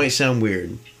 this might sound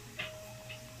weird.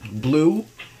 Blue,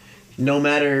 no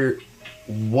matter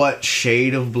what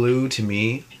shade of blue to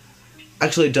me,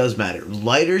 actually it does matter.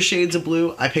 Lighter shades of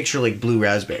blue, I picture like blue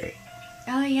raspberry.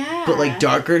 Oh, yeah. But like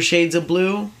darker shades of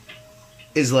blue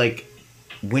is like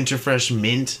Winterfresh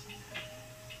mint.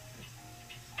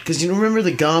 Because you remember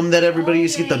the gum that everybody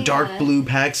used to get, the dark blue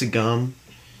packs of gum?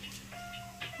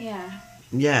 Yeah.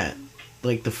 Yeah,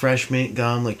 like the fresh mint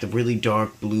gum, like the really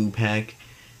dark blue pack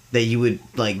that you would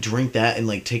like drink that and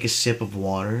like take a sip of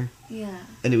water. Yeah.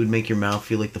 And it would make your mouth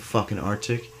feel like the fucking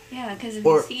Arctic. Yeah, because if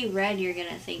you see red, you're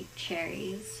gonna think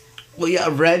cherries. Well, yeah,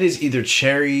 red is either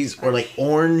cherries or like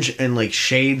orange and like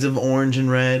shades of orange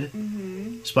and red.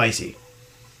 Mm-hmm. Spicy.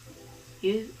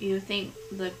 You think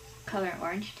the color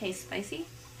orange tastes spicy?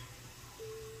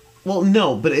 Well,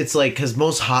 no, but it's like, because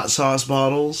most hot sauce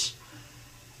bottles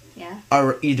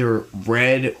are either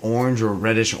red, orange, or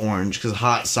reddish orange, because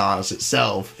hot sauce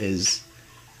itself is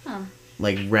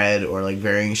like red or like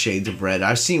varying shades of red.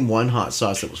 I've seen one hot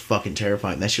sauce that was fucking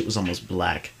terrifying. That shit was almost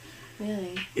black.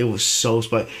 Really? It was so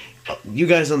spicy. You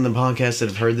guys on the podcast that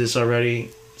have heard this already,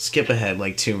 skip ahead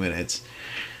like 2 minutes.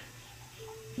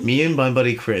 Me and my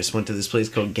buddy Chris went to this place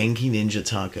called Genki Ninja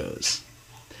Tacos,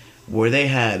 where they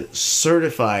had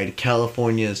certified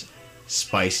California's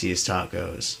spiciest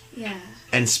tacos. Yeah.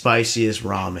 And spiciest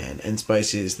ramen. And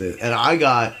spiciest this. And I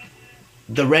got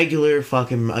the regular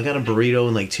fucking... I got a burrito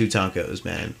and like 2 tacos,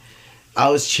 man. I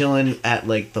was chilling at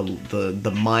like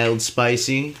the mild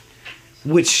spicy,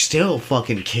 which still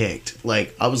fucking kicked.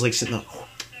 Like, I was like sitting there...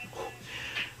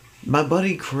 My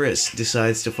buddy Chris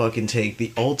decides to fucking take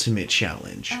the ultimate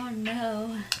challenge. Oh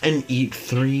no. And eat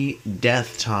 3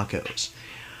 death tacos.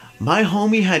 My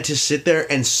homie had to sit there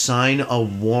and sign a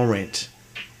warrant.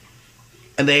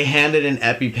 And they handed an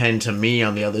EpiPen to me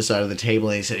on the other side of the table.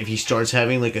 And they said, if he starts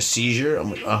having like a seizure,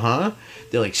 I'm like, uh-huh.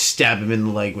 They like stab him in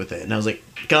the leg with it. And I was like,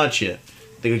 gotcha.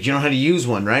 They go, you know how to use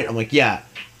one, right? I'm like, yeah.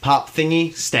 Pop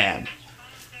thingy, stab.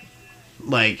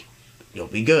 Like, you'll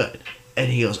be good.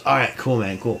 And he goes, alright, cool,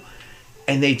 man, cool.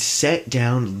 And they set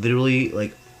down literally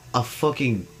like a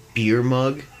fucking beer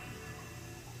mug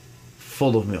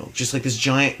full of milk. Just like this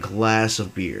giant glass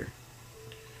of beer.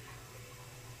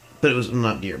 But it was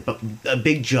not beer, but a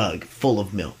big jug full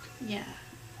of milk. Yeah.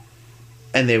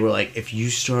 And they were like, if you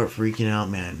start freaking out,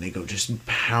 man, they go, just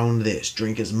pound this.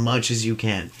 Drink as much as you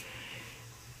can.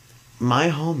 My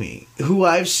homie, who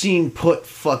I've seen put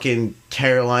fucking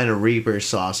Carolina Reaper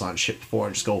sauce on shit before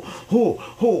and just go,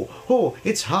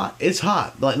 it's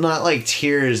hot. But not like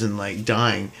tears and like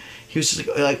dying. He was just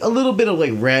like a little bit of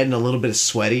like red and a little bit of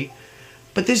sweaty.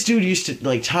 But this dude used to,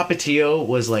 like, Tapatio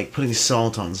was, like, putting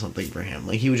salt on something for him.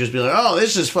 Like, he would just be like, oh,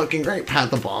 this is fucking great,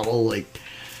 pat the bottle, like...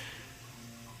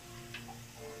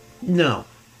 No.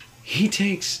 He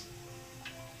takes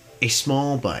a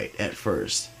small bite at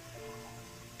first.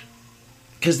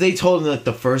 Because they told him that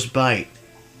the first bite,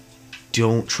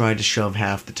 don't try to shove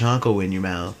half the taco in your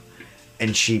mouth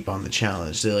and cheap on the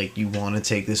challenge. They're like, you want to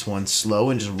take this one slow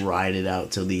and just ride it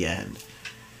out till the end.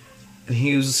 And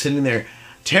he was sitting there...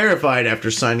 terrified after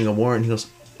signing a warrant. He goes,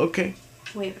 okay.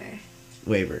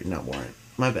 Waiver, not warrant.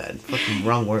 My bad. Fucking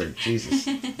wrong word. Jesus.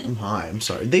 I'm high. I'm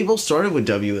sorry. They both started with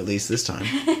W at least this time.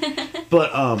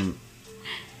 But,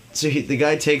 so the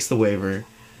guy takes the waiver,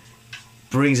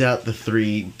 brings out the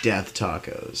 3 death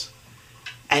tacos.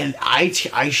 And I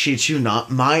shit you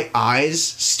not, my eyes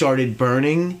started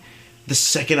burning the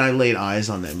second I laid eyes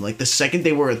on them. Like, the second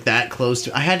they were that close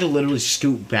to... I had to literally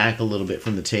scoot back a little bit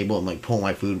from the table and, like, pull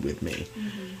my food with me.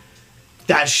 Mm-hmm.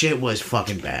 That shit was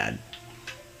fucking bad.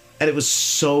 And it was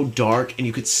so dark, and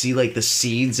you could see, like, the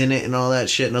seeds in it and all that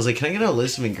shit. And I was like, can I get a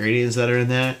list of ingredients that are in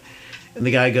that? And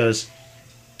the guy goes,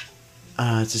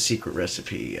 it's a secret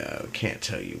recipe. Can't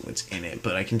tell you what's in it.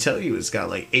 But I can tell you it's got,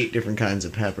 like, 8 different kinds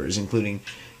of peppers, including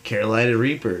Carolina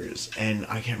Reapers. And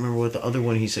I can't remember what the other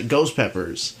one he said. Ghost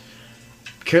peppers.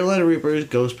 Carolina Reapers,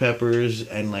 ghost peppers,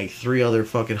 and, like, 3 other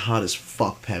fucking hot as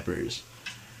fuck peppers.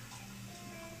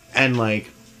 And, like,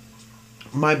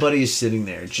 my buddy is sitting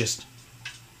there just...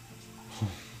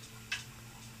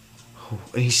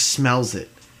 and he smells it.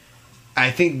 I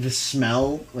think the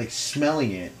smell, like,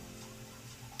 smelling it,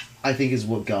 I think is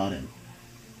what got him.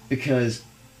 Because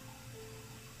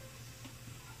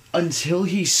until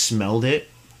he smelled it,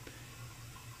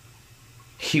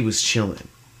 he was chilling.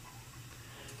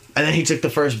 And then he took the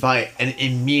first bite, and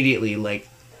immediately, like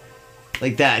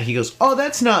that, he goes, oh,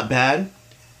 that's not bad.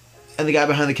 And the guy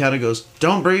behind the counter goes,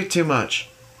 don't breathe too much.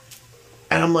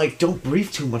 And I'm like, don't breathe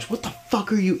too much? What the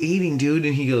fuck are you eating, dude?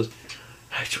 And he goes,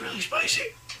 it's really spicy.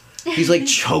 He's, like,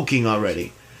 choking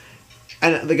already.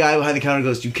 And the guy behind the counter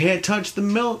goes, you can't touch the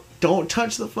milk. Don't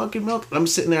touch the fucking milk. And I'm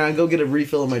sitting there, I go get a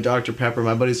refill of my Dr. Pepper.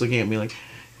 My buddy's looking at me like...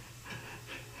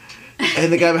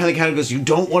 And the guy behind the counter goes, you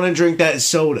don't want to drink that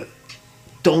soda.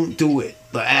 Don't do it.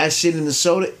 The acid in the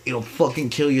soda, it'll fucking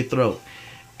kill your throat.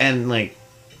 And, like,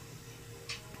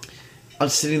 I'm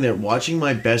sitting there watching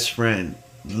my best friend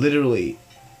literally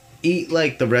eat,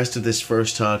 like, the rest of this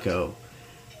first taco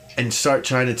and start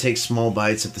trying to take small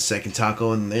bites of the second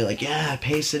taco. And they're like, yeah,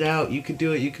 pace it out. You can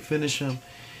do it. You can finish them.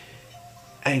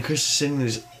 And Chris is sitting there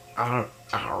just,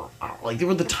 like, they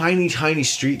were the tiny, tiny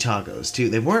street tacos, too.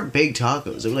 They weren't big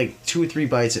tacos. They were, like, 2 or 3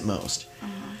 bites at most.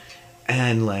 Uh-huh.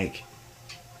 And, like...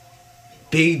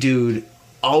 big dude,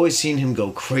 always seen him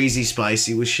go crazy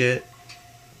spicy with shit.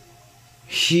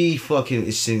 He fucking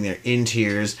is sitting there in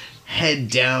tears, head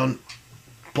down,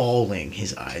 bawling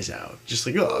his eyes out. Just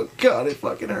like, oh god, it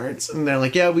fucking hurts. And they're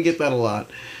like, yeah, we get that a lot.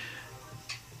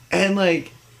 And,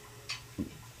 like,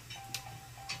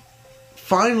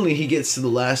 finally he gets to the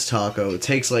last taco. It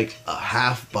takes, like, a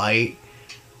half bite,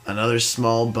 another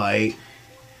small bite,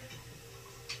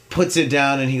 puts it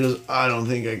down, and he goes, I don't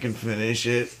think I can finish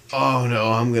it. Oh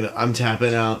no, I'm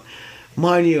tapping out.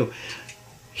 Mind you,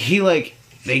 he, like,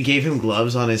 they gave him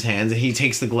gloves on his hands, and he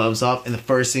takes the gloves off, and the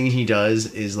first thing he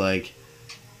does is, like,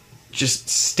 just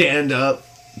stand up,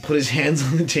 put his hands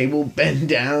on the table, bend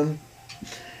down.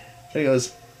 And he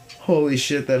goes, holy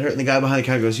shit, that hurt. And the guy behind the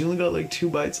counter goes, you only got, like, 2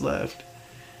 bites left.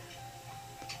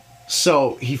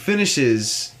 So, he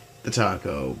finishes the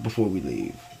taco before we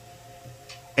leave.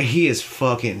 And he is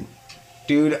fucking...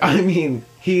 dude, I mean,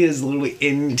 he is literally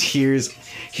in tears.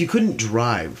 He couldn't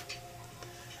drive.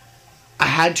 I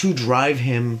had to drive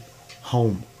him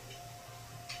home.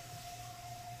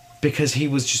 Because he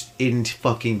was just in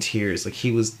fucking tears. Like,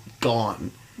 he was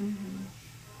gone. Mm-hmm.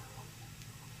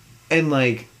 And,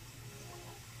 like...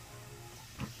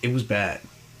 it was bad.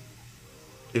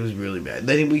 It was really bad.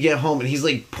 Then we get home, and he's,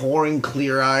 like, pouring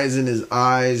clear eyes in his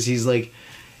eyes. He's, like...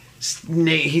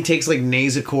 he takes, like,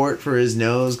 Nasacort for his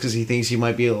nose because he thinks he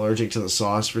might be allergic to the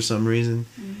sauce for some reason.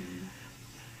 Mm-hmm.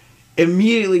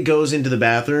 Immediately goes into the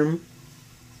bathroom,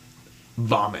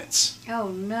 vomits. Oh,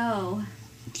 no.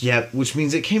 Yep, which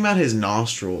means it came out his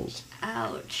nostrils.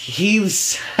 Ouch. He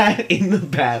sat in the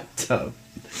bathtub,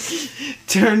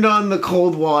 turned on the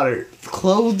cold water,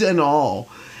 clothed and all,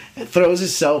 and throws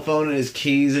his cell phone and his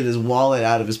keys and his wallet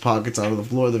out of his pockets onto the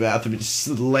floor of the bathroom and just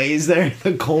lays there in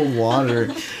the cold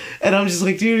water. And I'm just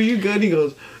like, dude, are you good? And he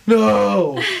goes,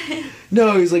 no.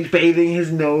 No, he's, like, bathing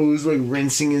his nose, like,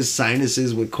 rinsing his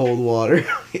sinuses with cold water.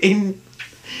 And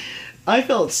I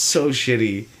felt so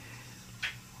shitty.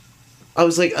 I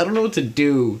was like, I don't know what to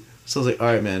do. So I was like,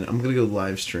 all right, man, I'm going to go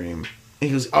live stream. And he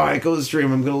goes, all right, go to the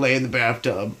stream. I'm going to lay in the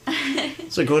bathtub.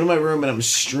 So I go to my room and I'm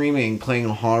streaming, playing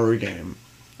a horror game.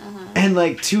 And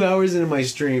like 2 hours into my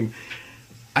stream,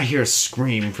 I hear a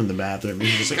scream from the bathroom. And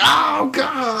he's just like, oh,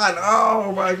 God,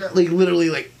 oh, my God. Like, literally,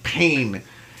 like, pain. And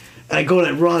I go and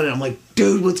I run and I'm like,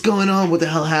 dude, what's going on? What the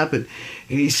hell happened?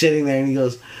 And he's sitting there and he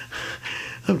goes,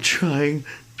 I'm trying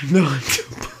not to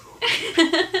poop.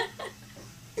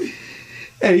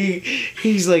 And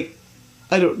he's like,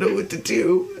 I don't know what to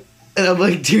do. And I'm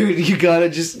like, dude, you gotta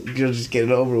just get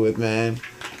it over with, man.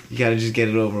 You gotta just get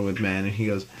it over with, man. And he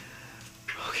goes,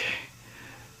 okay.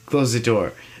 Close the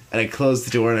door. And I close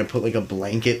the door and I put like a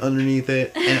blanket underneath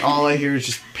it. And all I hear is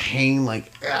just pain, like,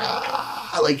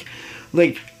 ah, like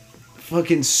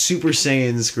fucking Super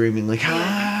Saiyan screaming, like,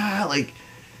 ah, like.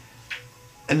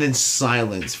 And then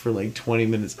silence for like 20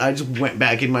 minutes. I just went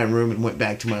back in my room and went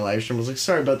back to my live stream. I was like,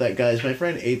 sorry about that, guys. My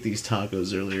friend ate these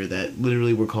tacos earlier that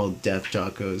literally were called death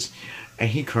tacos. And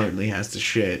he currently has to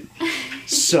shit.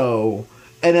 So,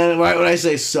 and then when I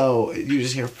say so, you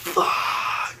just hear,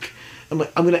 fuck. I'm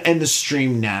like, I'm going to end the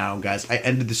stream now, guys. I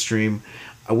ended the stream.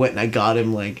 I went and I got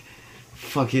him like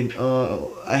fucking,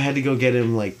 I had to go get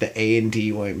him like the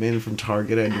A&D ointment from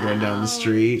Target. I had to run down the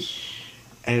street.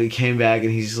 And he came back and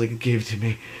he's just like, give it to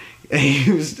me. And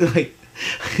he was like,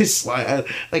 I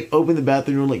like opened the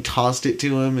bathroom door, like tossed it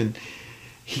to him, and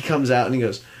he comes out and he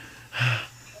goes,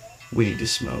 we need to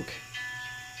smoke.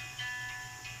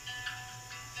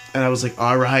 And I was like,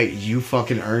 alright, you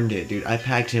fucking earned it, dude. I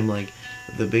packed him like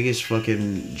the biggest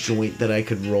fucking joint that I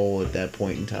could roll at that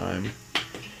point in time.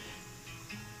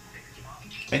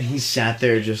 And he sat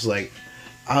there just like,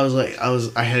 I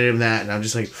handed him that and I'm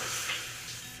just like,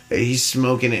 he's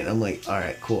smoking it. I'm like, all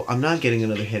right, cool. I'm not getting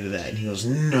another hit of that. And he goes,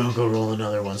 no, go roll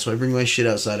another one. So I bring my shit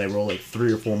outside. I roll like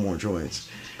 3 or 4 more joints.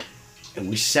 And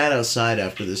we sat outside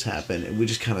after this happened. And we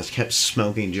just kind of kept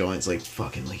smoking joints. Like,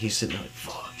 fucking, like, he's sitting there like,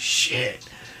 fuck, shit.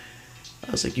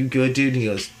 I was like, you good, dude? And he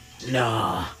goes,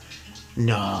 no.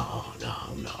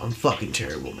 I'm fucking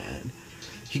terrible, man.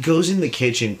 He goes in the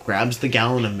kitchen, grabs the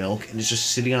gallon of milk, and is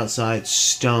just sitting outside,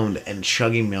 stoned, and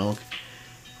chugging milk.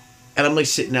 And I'm, like,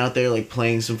 sitting out there, like,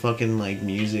 playing some fucking, like,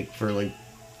 music for, like,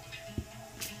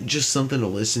 just something to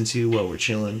listen to while we're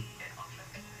chilling.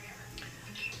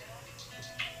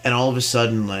 And all of a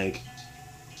sudden, like,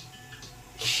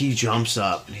 he jumps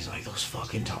up, and he's like, those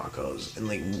fucking tacos, and,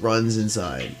 like, runs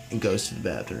inside and goes to the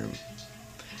bathroom.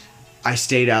 I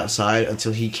stayed outside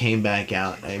until he came back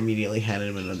out, and I immediately handed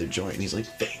him another joint, and he's like,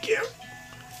 thank you.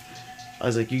 I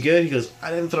was like, you good? He goes, I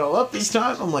didn't throw up this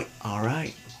time. I'm like, all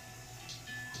right.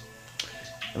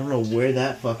 I don't know where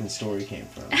that fucking story came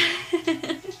from.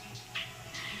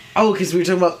 Oh, because we were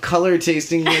talking about color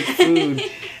tasting like food.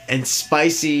 And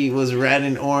spicy was red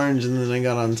and orange, and then I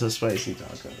got onto spicy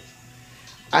tacos.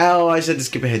 Oh, I said to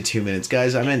skip ahead 2 minutes.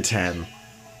 Guys, I meant 10.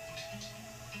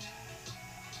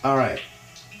 Alright.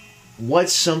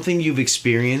 What's something you've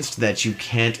experienced that you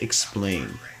can't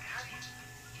explain?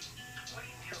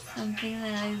 Something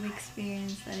that I've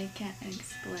experienced that I can't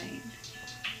explain.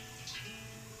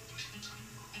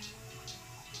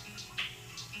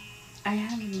 I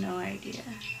have no idea.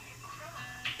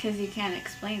 Because you can't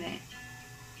explain it.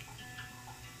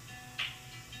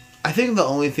 I think the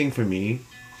only thing for me,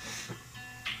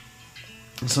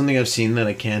 something I've seen that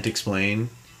I can't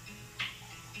explain,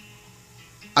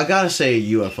 I gotta say a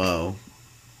UFO.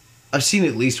 I've seen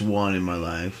at least one in my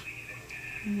life.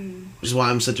 Which is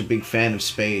why I'm such a big fan of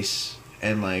space.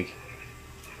 And like,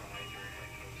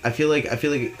 I feel like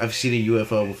I've seen a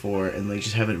UFO before and like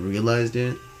just haven't realized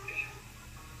it.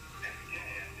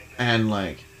 And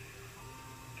like,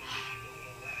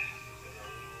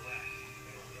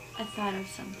 I thought of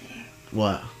something.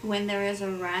 what? When there is a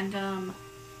random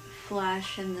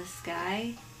flash in the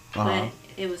sky, but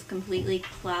it was completely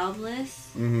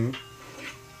cloudless. Mm-hmm.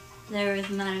 There was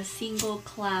not a single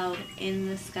cloud in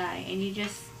the sky, and you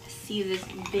just see this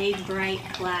big bright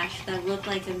flash that looked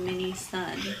like a mini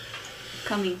sun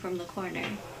coming from the corner.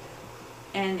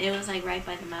 And it was like right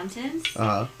by the mountains.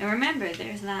 And remember,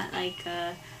 there's not like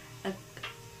a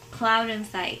cloud in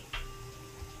sight.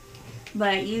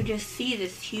 But you just see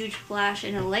this huge flash,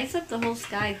 and it lights up the whole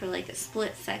sky for like a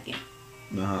split second.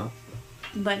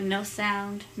 But no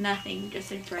sound, nothing,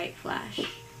 just a bright flash.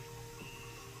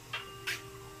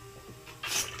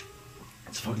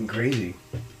 It's fucking crazy.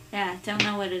 Yeah, don't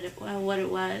know what it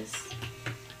was.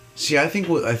 See, I think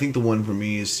the one for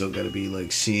me is still gotta be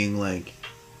like seeing like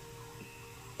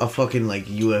a fucking like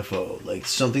UFO, like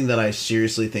something that I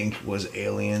seriously think was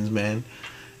aliens, man.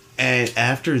 And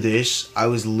after this, I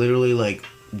was literally like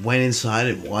went inside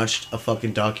and watched a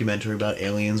fucking documentary about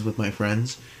aliens with my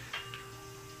friends.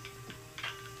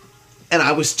 And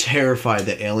I was terrified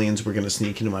that aliens were going to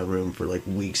sneak into my room for like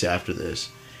weeks after this.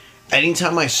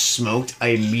 Anytime I smoked, I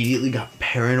immediately got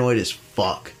paranoid as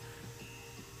fuck.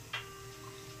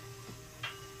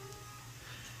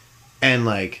 And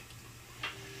like,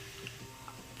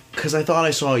 because I thought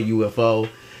I saw a UFO,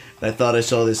 and I thought I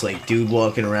saw this like dude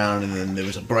walking around, and then there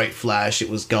was a bright flash, it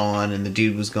was gone, and the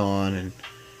dude was gone, and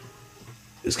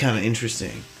it was kind of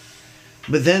interesting.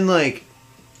 But then like,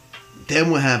 then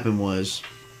what happened was,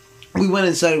 we went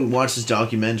inside and we watched this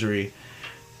documentary.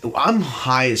 I'm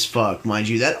high as fuck, mind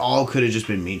you. That all could have just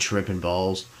been me tripping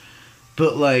balls.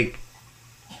 But like...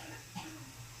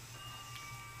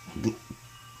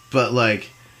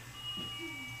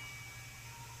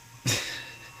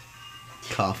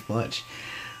 cough much.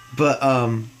 But,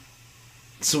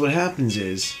 so what happens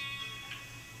is...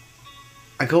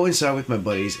 I go inside with my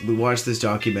buddies. We watch this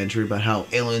documentary about how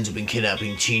aliens have been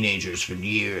kidnapping teenagers for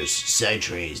years,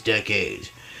 centuries, decades.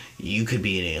 You could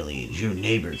be an alien. Your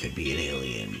neighbor could be an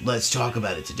alien. Let's talk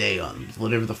about it today on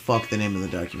whatever the fuck the name of the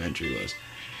documentary was.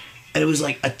 And it was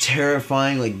like a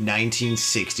terrifying, like,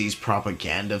 1960s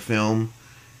propaganda film.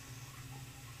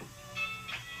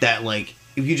 That, like,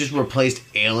 if you just replaced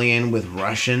alien with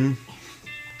Russian.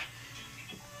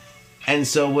 And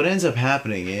so what ends up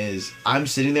happening is I'm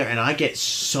sitting there and I get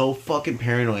so fucking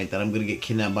paranoid that I'm going to get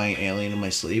kidnapped by an alien in my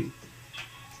sleep.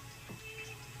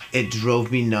 It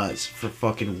drove me nuts for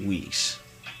fucking weeks.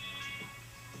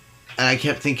 And I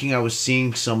kept thinking I was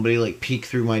seeing somebody like peek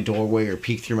through my doorway or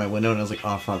peek through my window, and I was like,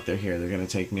 oh fuck, they're here. They're gonna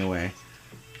take me away.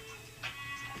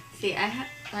 See,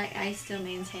 I still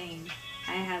maintain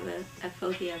I have a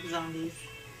phobia of zombies.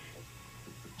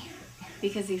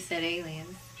 Because you said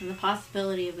aliens. And the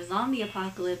possibility of a zombie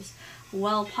apocalypse,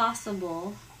 while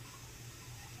possible,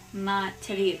 not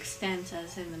to the extent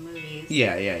as in the movies.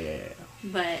 Yeah.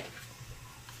 But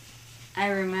I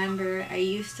remember I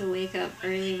used to wake up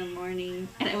early in the morning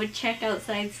and I would check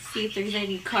outside to see if there's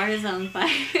any cars on fire.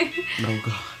 Oh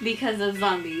god. Because of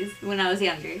zombies when I was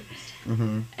younger.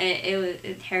 Mm-hmm.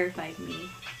 It terrified me.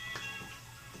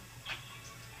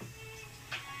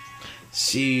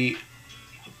 See,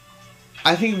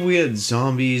 I think if we had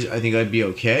zombies, I think I'd be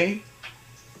okay.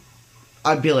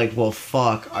 I'd be like, well,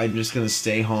 fuck, I'm just gonna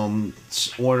stay home,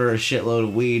 order a shitload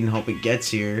of weed and hope it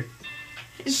gets here.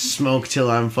 Smoke till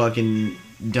I'm fucking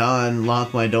done,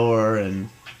 lock my door, and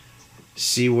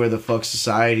see where the fuck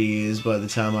society is by the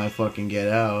time I fucking get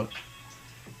out.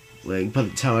 Like, by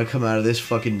the time I come out of this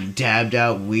fucking dabbed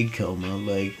out weed coma,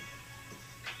 like,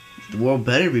 the world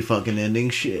better be fucking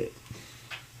ending shit.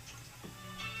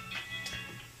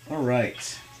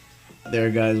 Alright. There,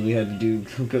 guys, we had to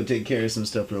go take care of some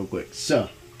stuff real quick. So,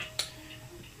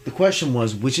 the question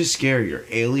was, which is scarier,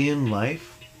 alien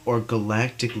life or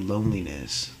galactic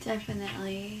loneliness?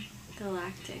 Definitely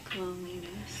galactic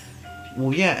loneliness.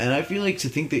 Well, yeah, and I feel like to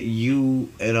think that you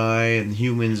and I and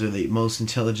humans are the most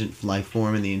intelligent life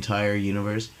form in the entire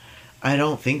universe, I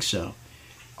don't think so.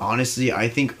 Honestly, I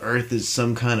think Earth is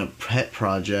some kind of pet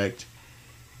project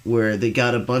where they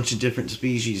got a bunch of different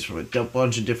species from a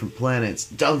bunch of different planets,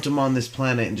 dumped them on this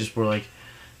planet, and just were like,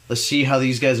 let's see how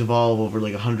these guys evolve over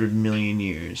like 100 million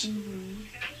years.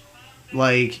 Mm-hmm.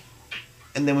 Like,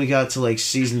 and then we got to like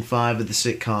season 5 of the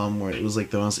sitcom where it was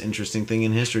like the most interesting thing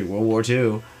in history, World War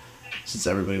II, since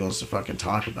everybody wants to fucking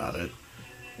talk about it.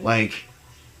 Like,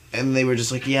 and they were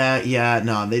just like,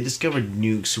 no, they discovered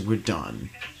nukes, we're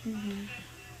done.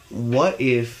 Mm-hmm. What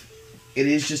if it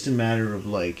is just a matter of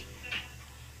like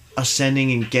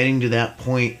ascending and getting to that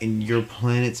point in your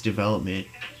planet's development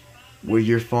where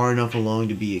you're far enough along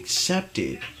to be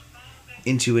accepted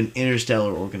into an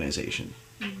interstellar organization?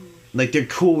 Mm-hmm. Like, they're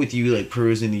cool with you, like,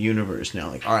 perusing the universe now.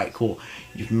 Like, alright, cool.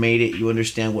 You've made it. You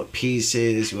understand what peace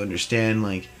is. You understand,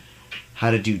 like,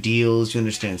 how to do deals. You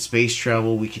understand space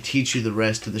travel. We can teach you the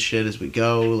rest of the shit as we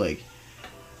go. Like,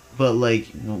 but, like,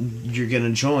 you're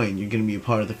gonna join. You're gonna be a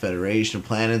part of the Federation of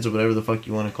Planets or whatever the fuck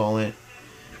you want to call it.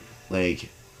 Like,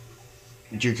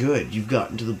 you're good. You've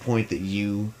gotten to the point that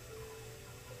you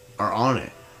are on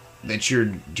it. That you're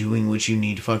doing what you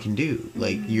need to fucking do.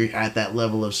 Like, you're at that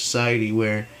level of society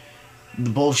where the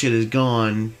bullshit is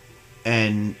gone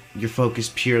and you're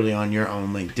focused purely on your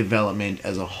own, like, development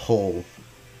as a whole.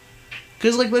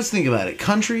 Because, like, let's think about it.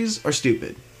 Countries are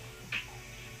stupid.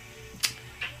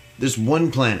 There's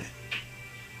one planet.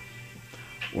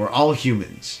 We're all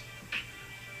humans.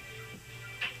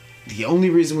 The only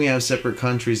reason we have separate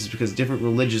countries is because different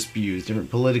religious views,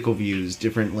 different political views,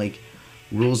 different, like,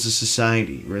 rules of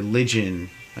society, religion.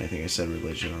 I think I said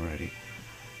religion already.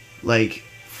 Like,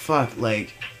 fuck,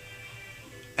 like,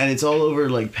 and it's all over,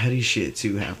 like, petty shit,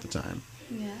 too, half the time.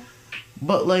 Yeah.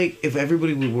 But, like, if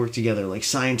everybody would work together, like,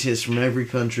 scientists from every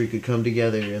country could come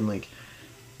together and, like,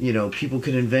 you know, people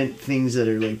could invent things that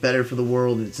are, like, better for the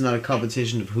world. It's not a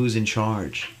competition of who's in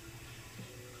charge.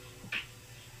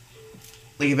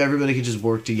 Like, if everybody could just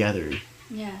work together.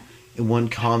 Yeah. In one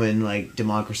common, like,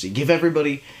 democracy. Give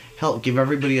everybody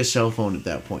a cell phone at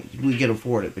that point. We can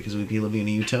afford it because we'd be living in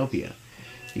a utopia.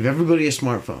 Give everybody a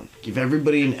smartphone. Give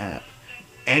everybody an app.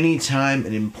 Anytime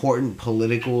an important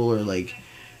political or, like,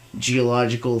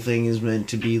 geological thing is meant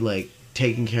to be, like,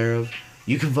 taken care of,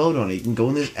 you can vote on it. You can go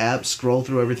in this app, scroll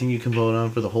through everything you can vote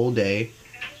on for the whole day.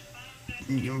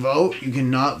 You can vote, you can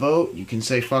not vote, you can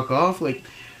say fuck off, like,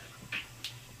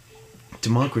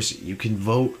 democracy. You can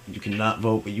vote, you can not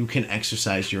vote, but you can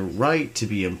exercise your right to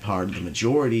be a part of the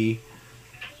majority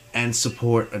and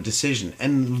support a decision.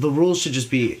 And the rules should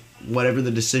just be whatever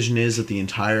the decision is of the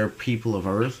entire people of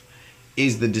Earth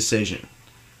is the decision.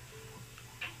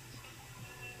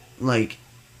 Like,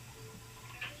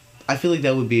 I feel like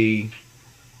that would be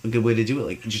a good way to do it.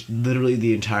 Like, just literally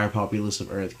the entire populace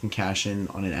of Earth can cash in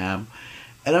on an app.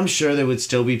 And I'm sure there would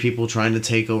still be people trying to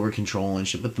take over control and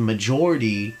shit, but the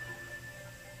majority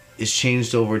is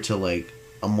changed over to, like,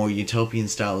 a more utopian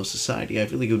style of society. I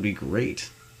feel like it would be great.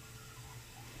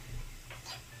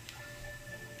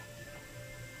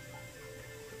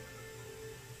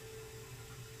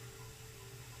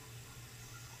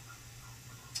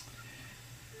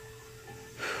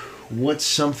 What's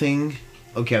something...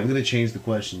 Okay, I'm going to change the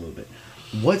question a little bit.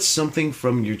 What's something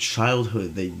from your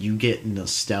childhood that you get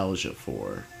nostalgia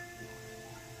for?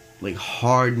 Like,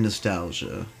 hard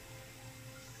nostalgia.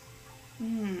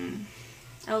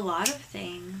 A lot of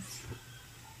things.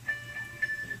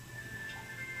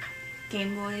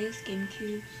 Game Boys,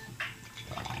 GameCubes.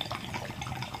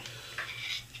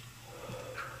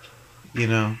 You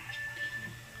know,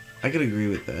 I could agree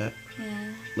with that.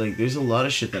 Yeah. Like, there's a lot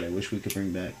of shit that I wish we could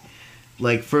bring back.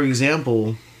 Like, for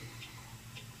example,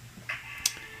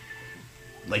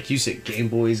 like you said, Game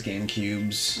Boys,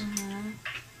 GameCubes,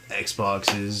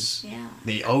 Xboxes. Yeah.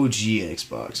 The OG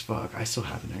Xbox. Fuck, I still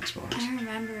have an Xbox. I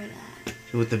remember that.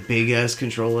 With the big-ass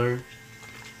controller.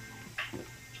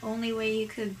 Only way you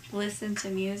could listen to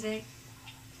music,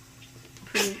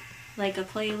 like a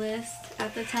playlist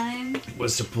at the time,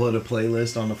 Was to put a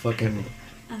playlist on the fucking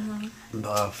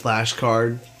flash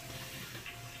card.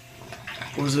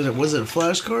 Was it a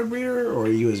flashcard reader or a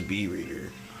USB reader?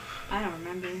 I don't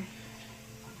remember.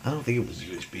 I don't think it was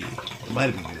USB. It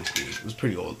might have been USB. It was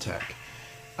pretty old tech.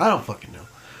 I don't fucking know.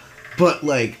 But,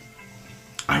 like,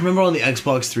 I remember on the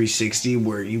Xbox 360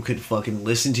 where you could fucking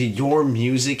listen to your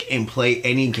music and play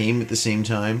any game at the same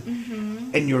time.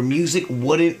 Mm-hmm. And your music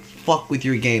wouldn't fuck with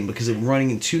your game because it was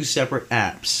running in two separate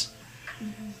apps.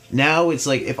 Mm-hmm. Now it's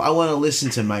like, if I want to listen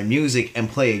to my music and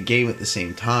play a game at the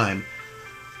same time,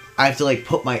 I have to, like,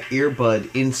 put my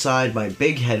earbud inside my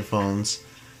big headphones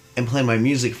and play my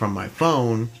music from my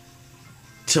phone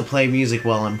to play music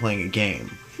while I'm playing a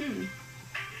game.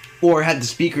 Or have the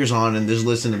speakers on and just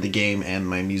listen to the game and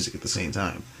my music at the same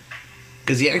time.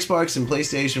 Because the Xbox and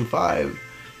PlayStation 5,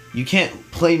 you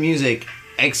can't play music,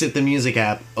 exit the music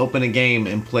app, open a game,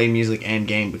 and play music and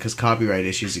game because copyright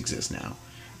issues exist now.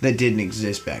 That didn't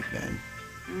exist back then.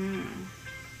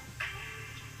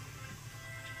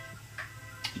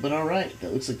 But alright,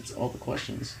 that looks like it's all the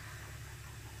questions.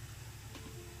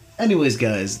 Anyways,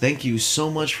 guys, thank you so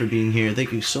much for being here.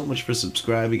 Thank you so much for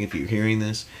subscribing if you're hearing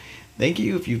this. Thank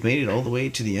you if you've made it all the way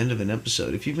to the end of an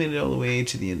episode. If you've made it all the way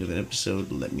to the end of an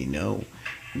episode, let me know.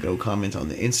 Go comment on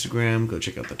the Instagram. Go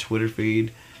check out the Twitter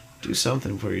feed. Do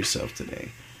something for yourself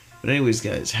today. But anyways,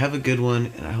 guys, have a good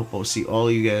one, and I hope I'll see all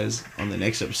of you guys on the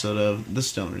next episode of the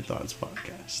Stoner Thoughts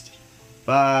Podcast.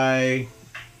 Bye!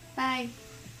 Bye.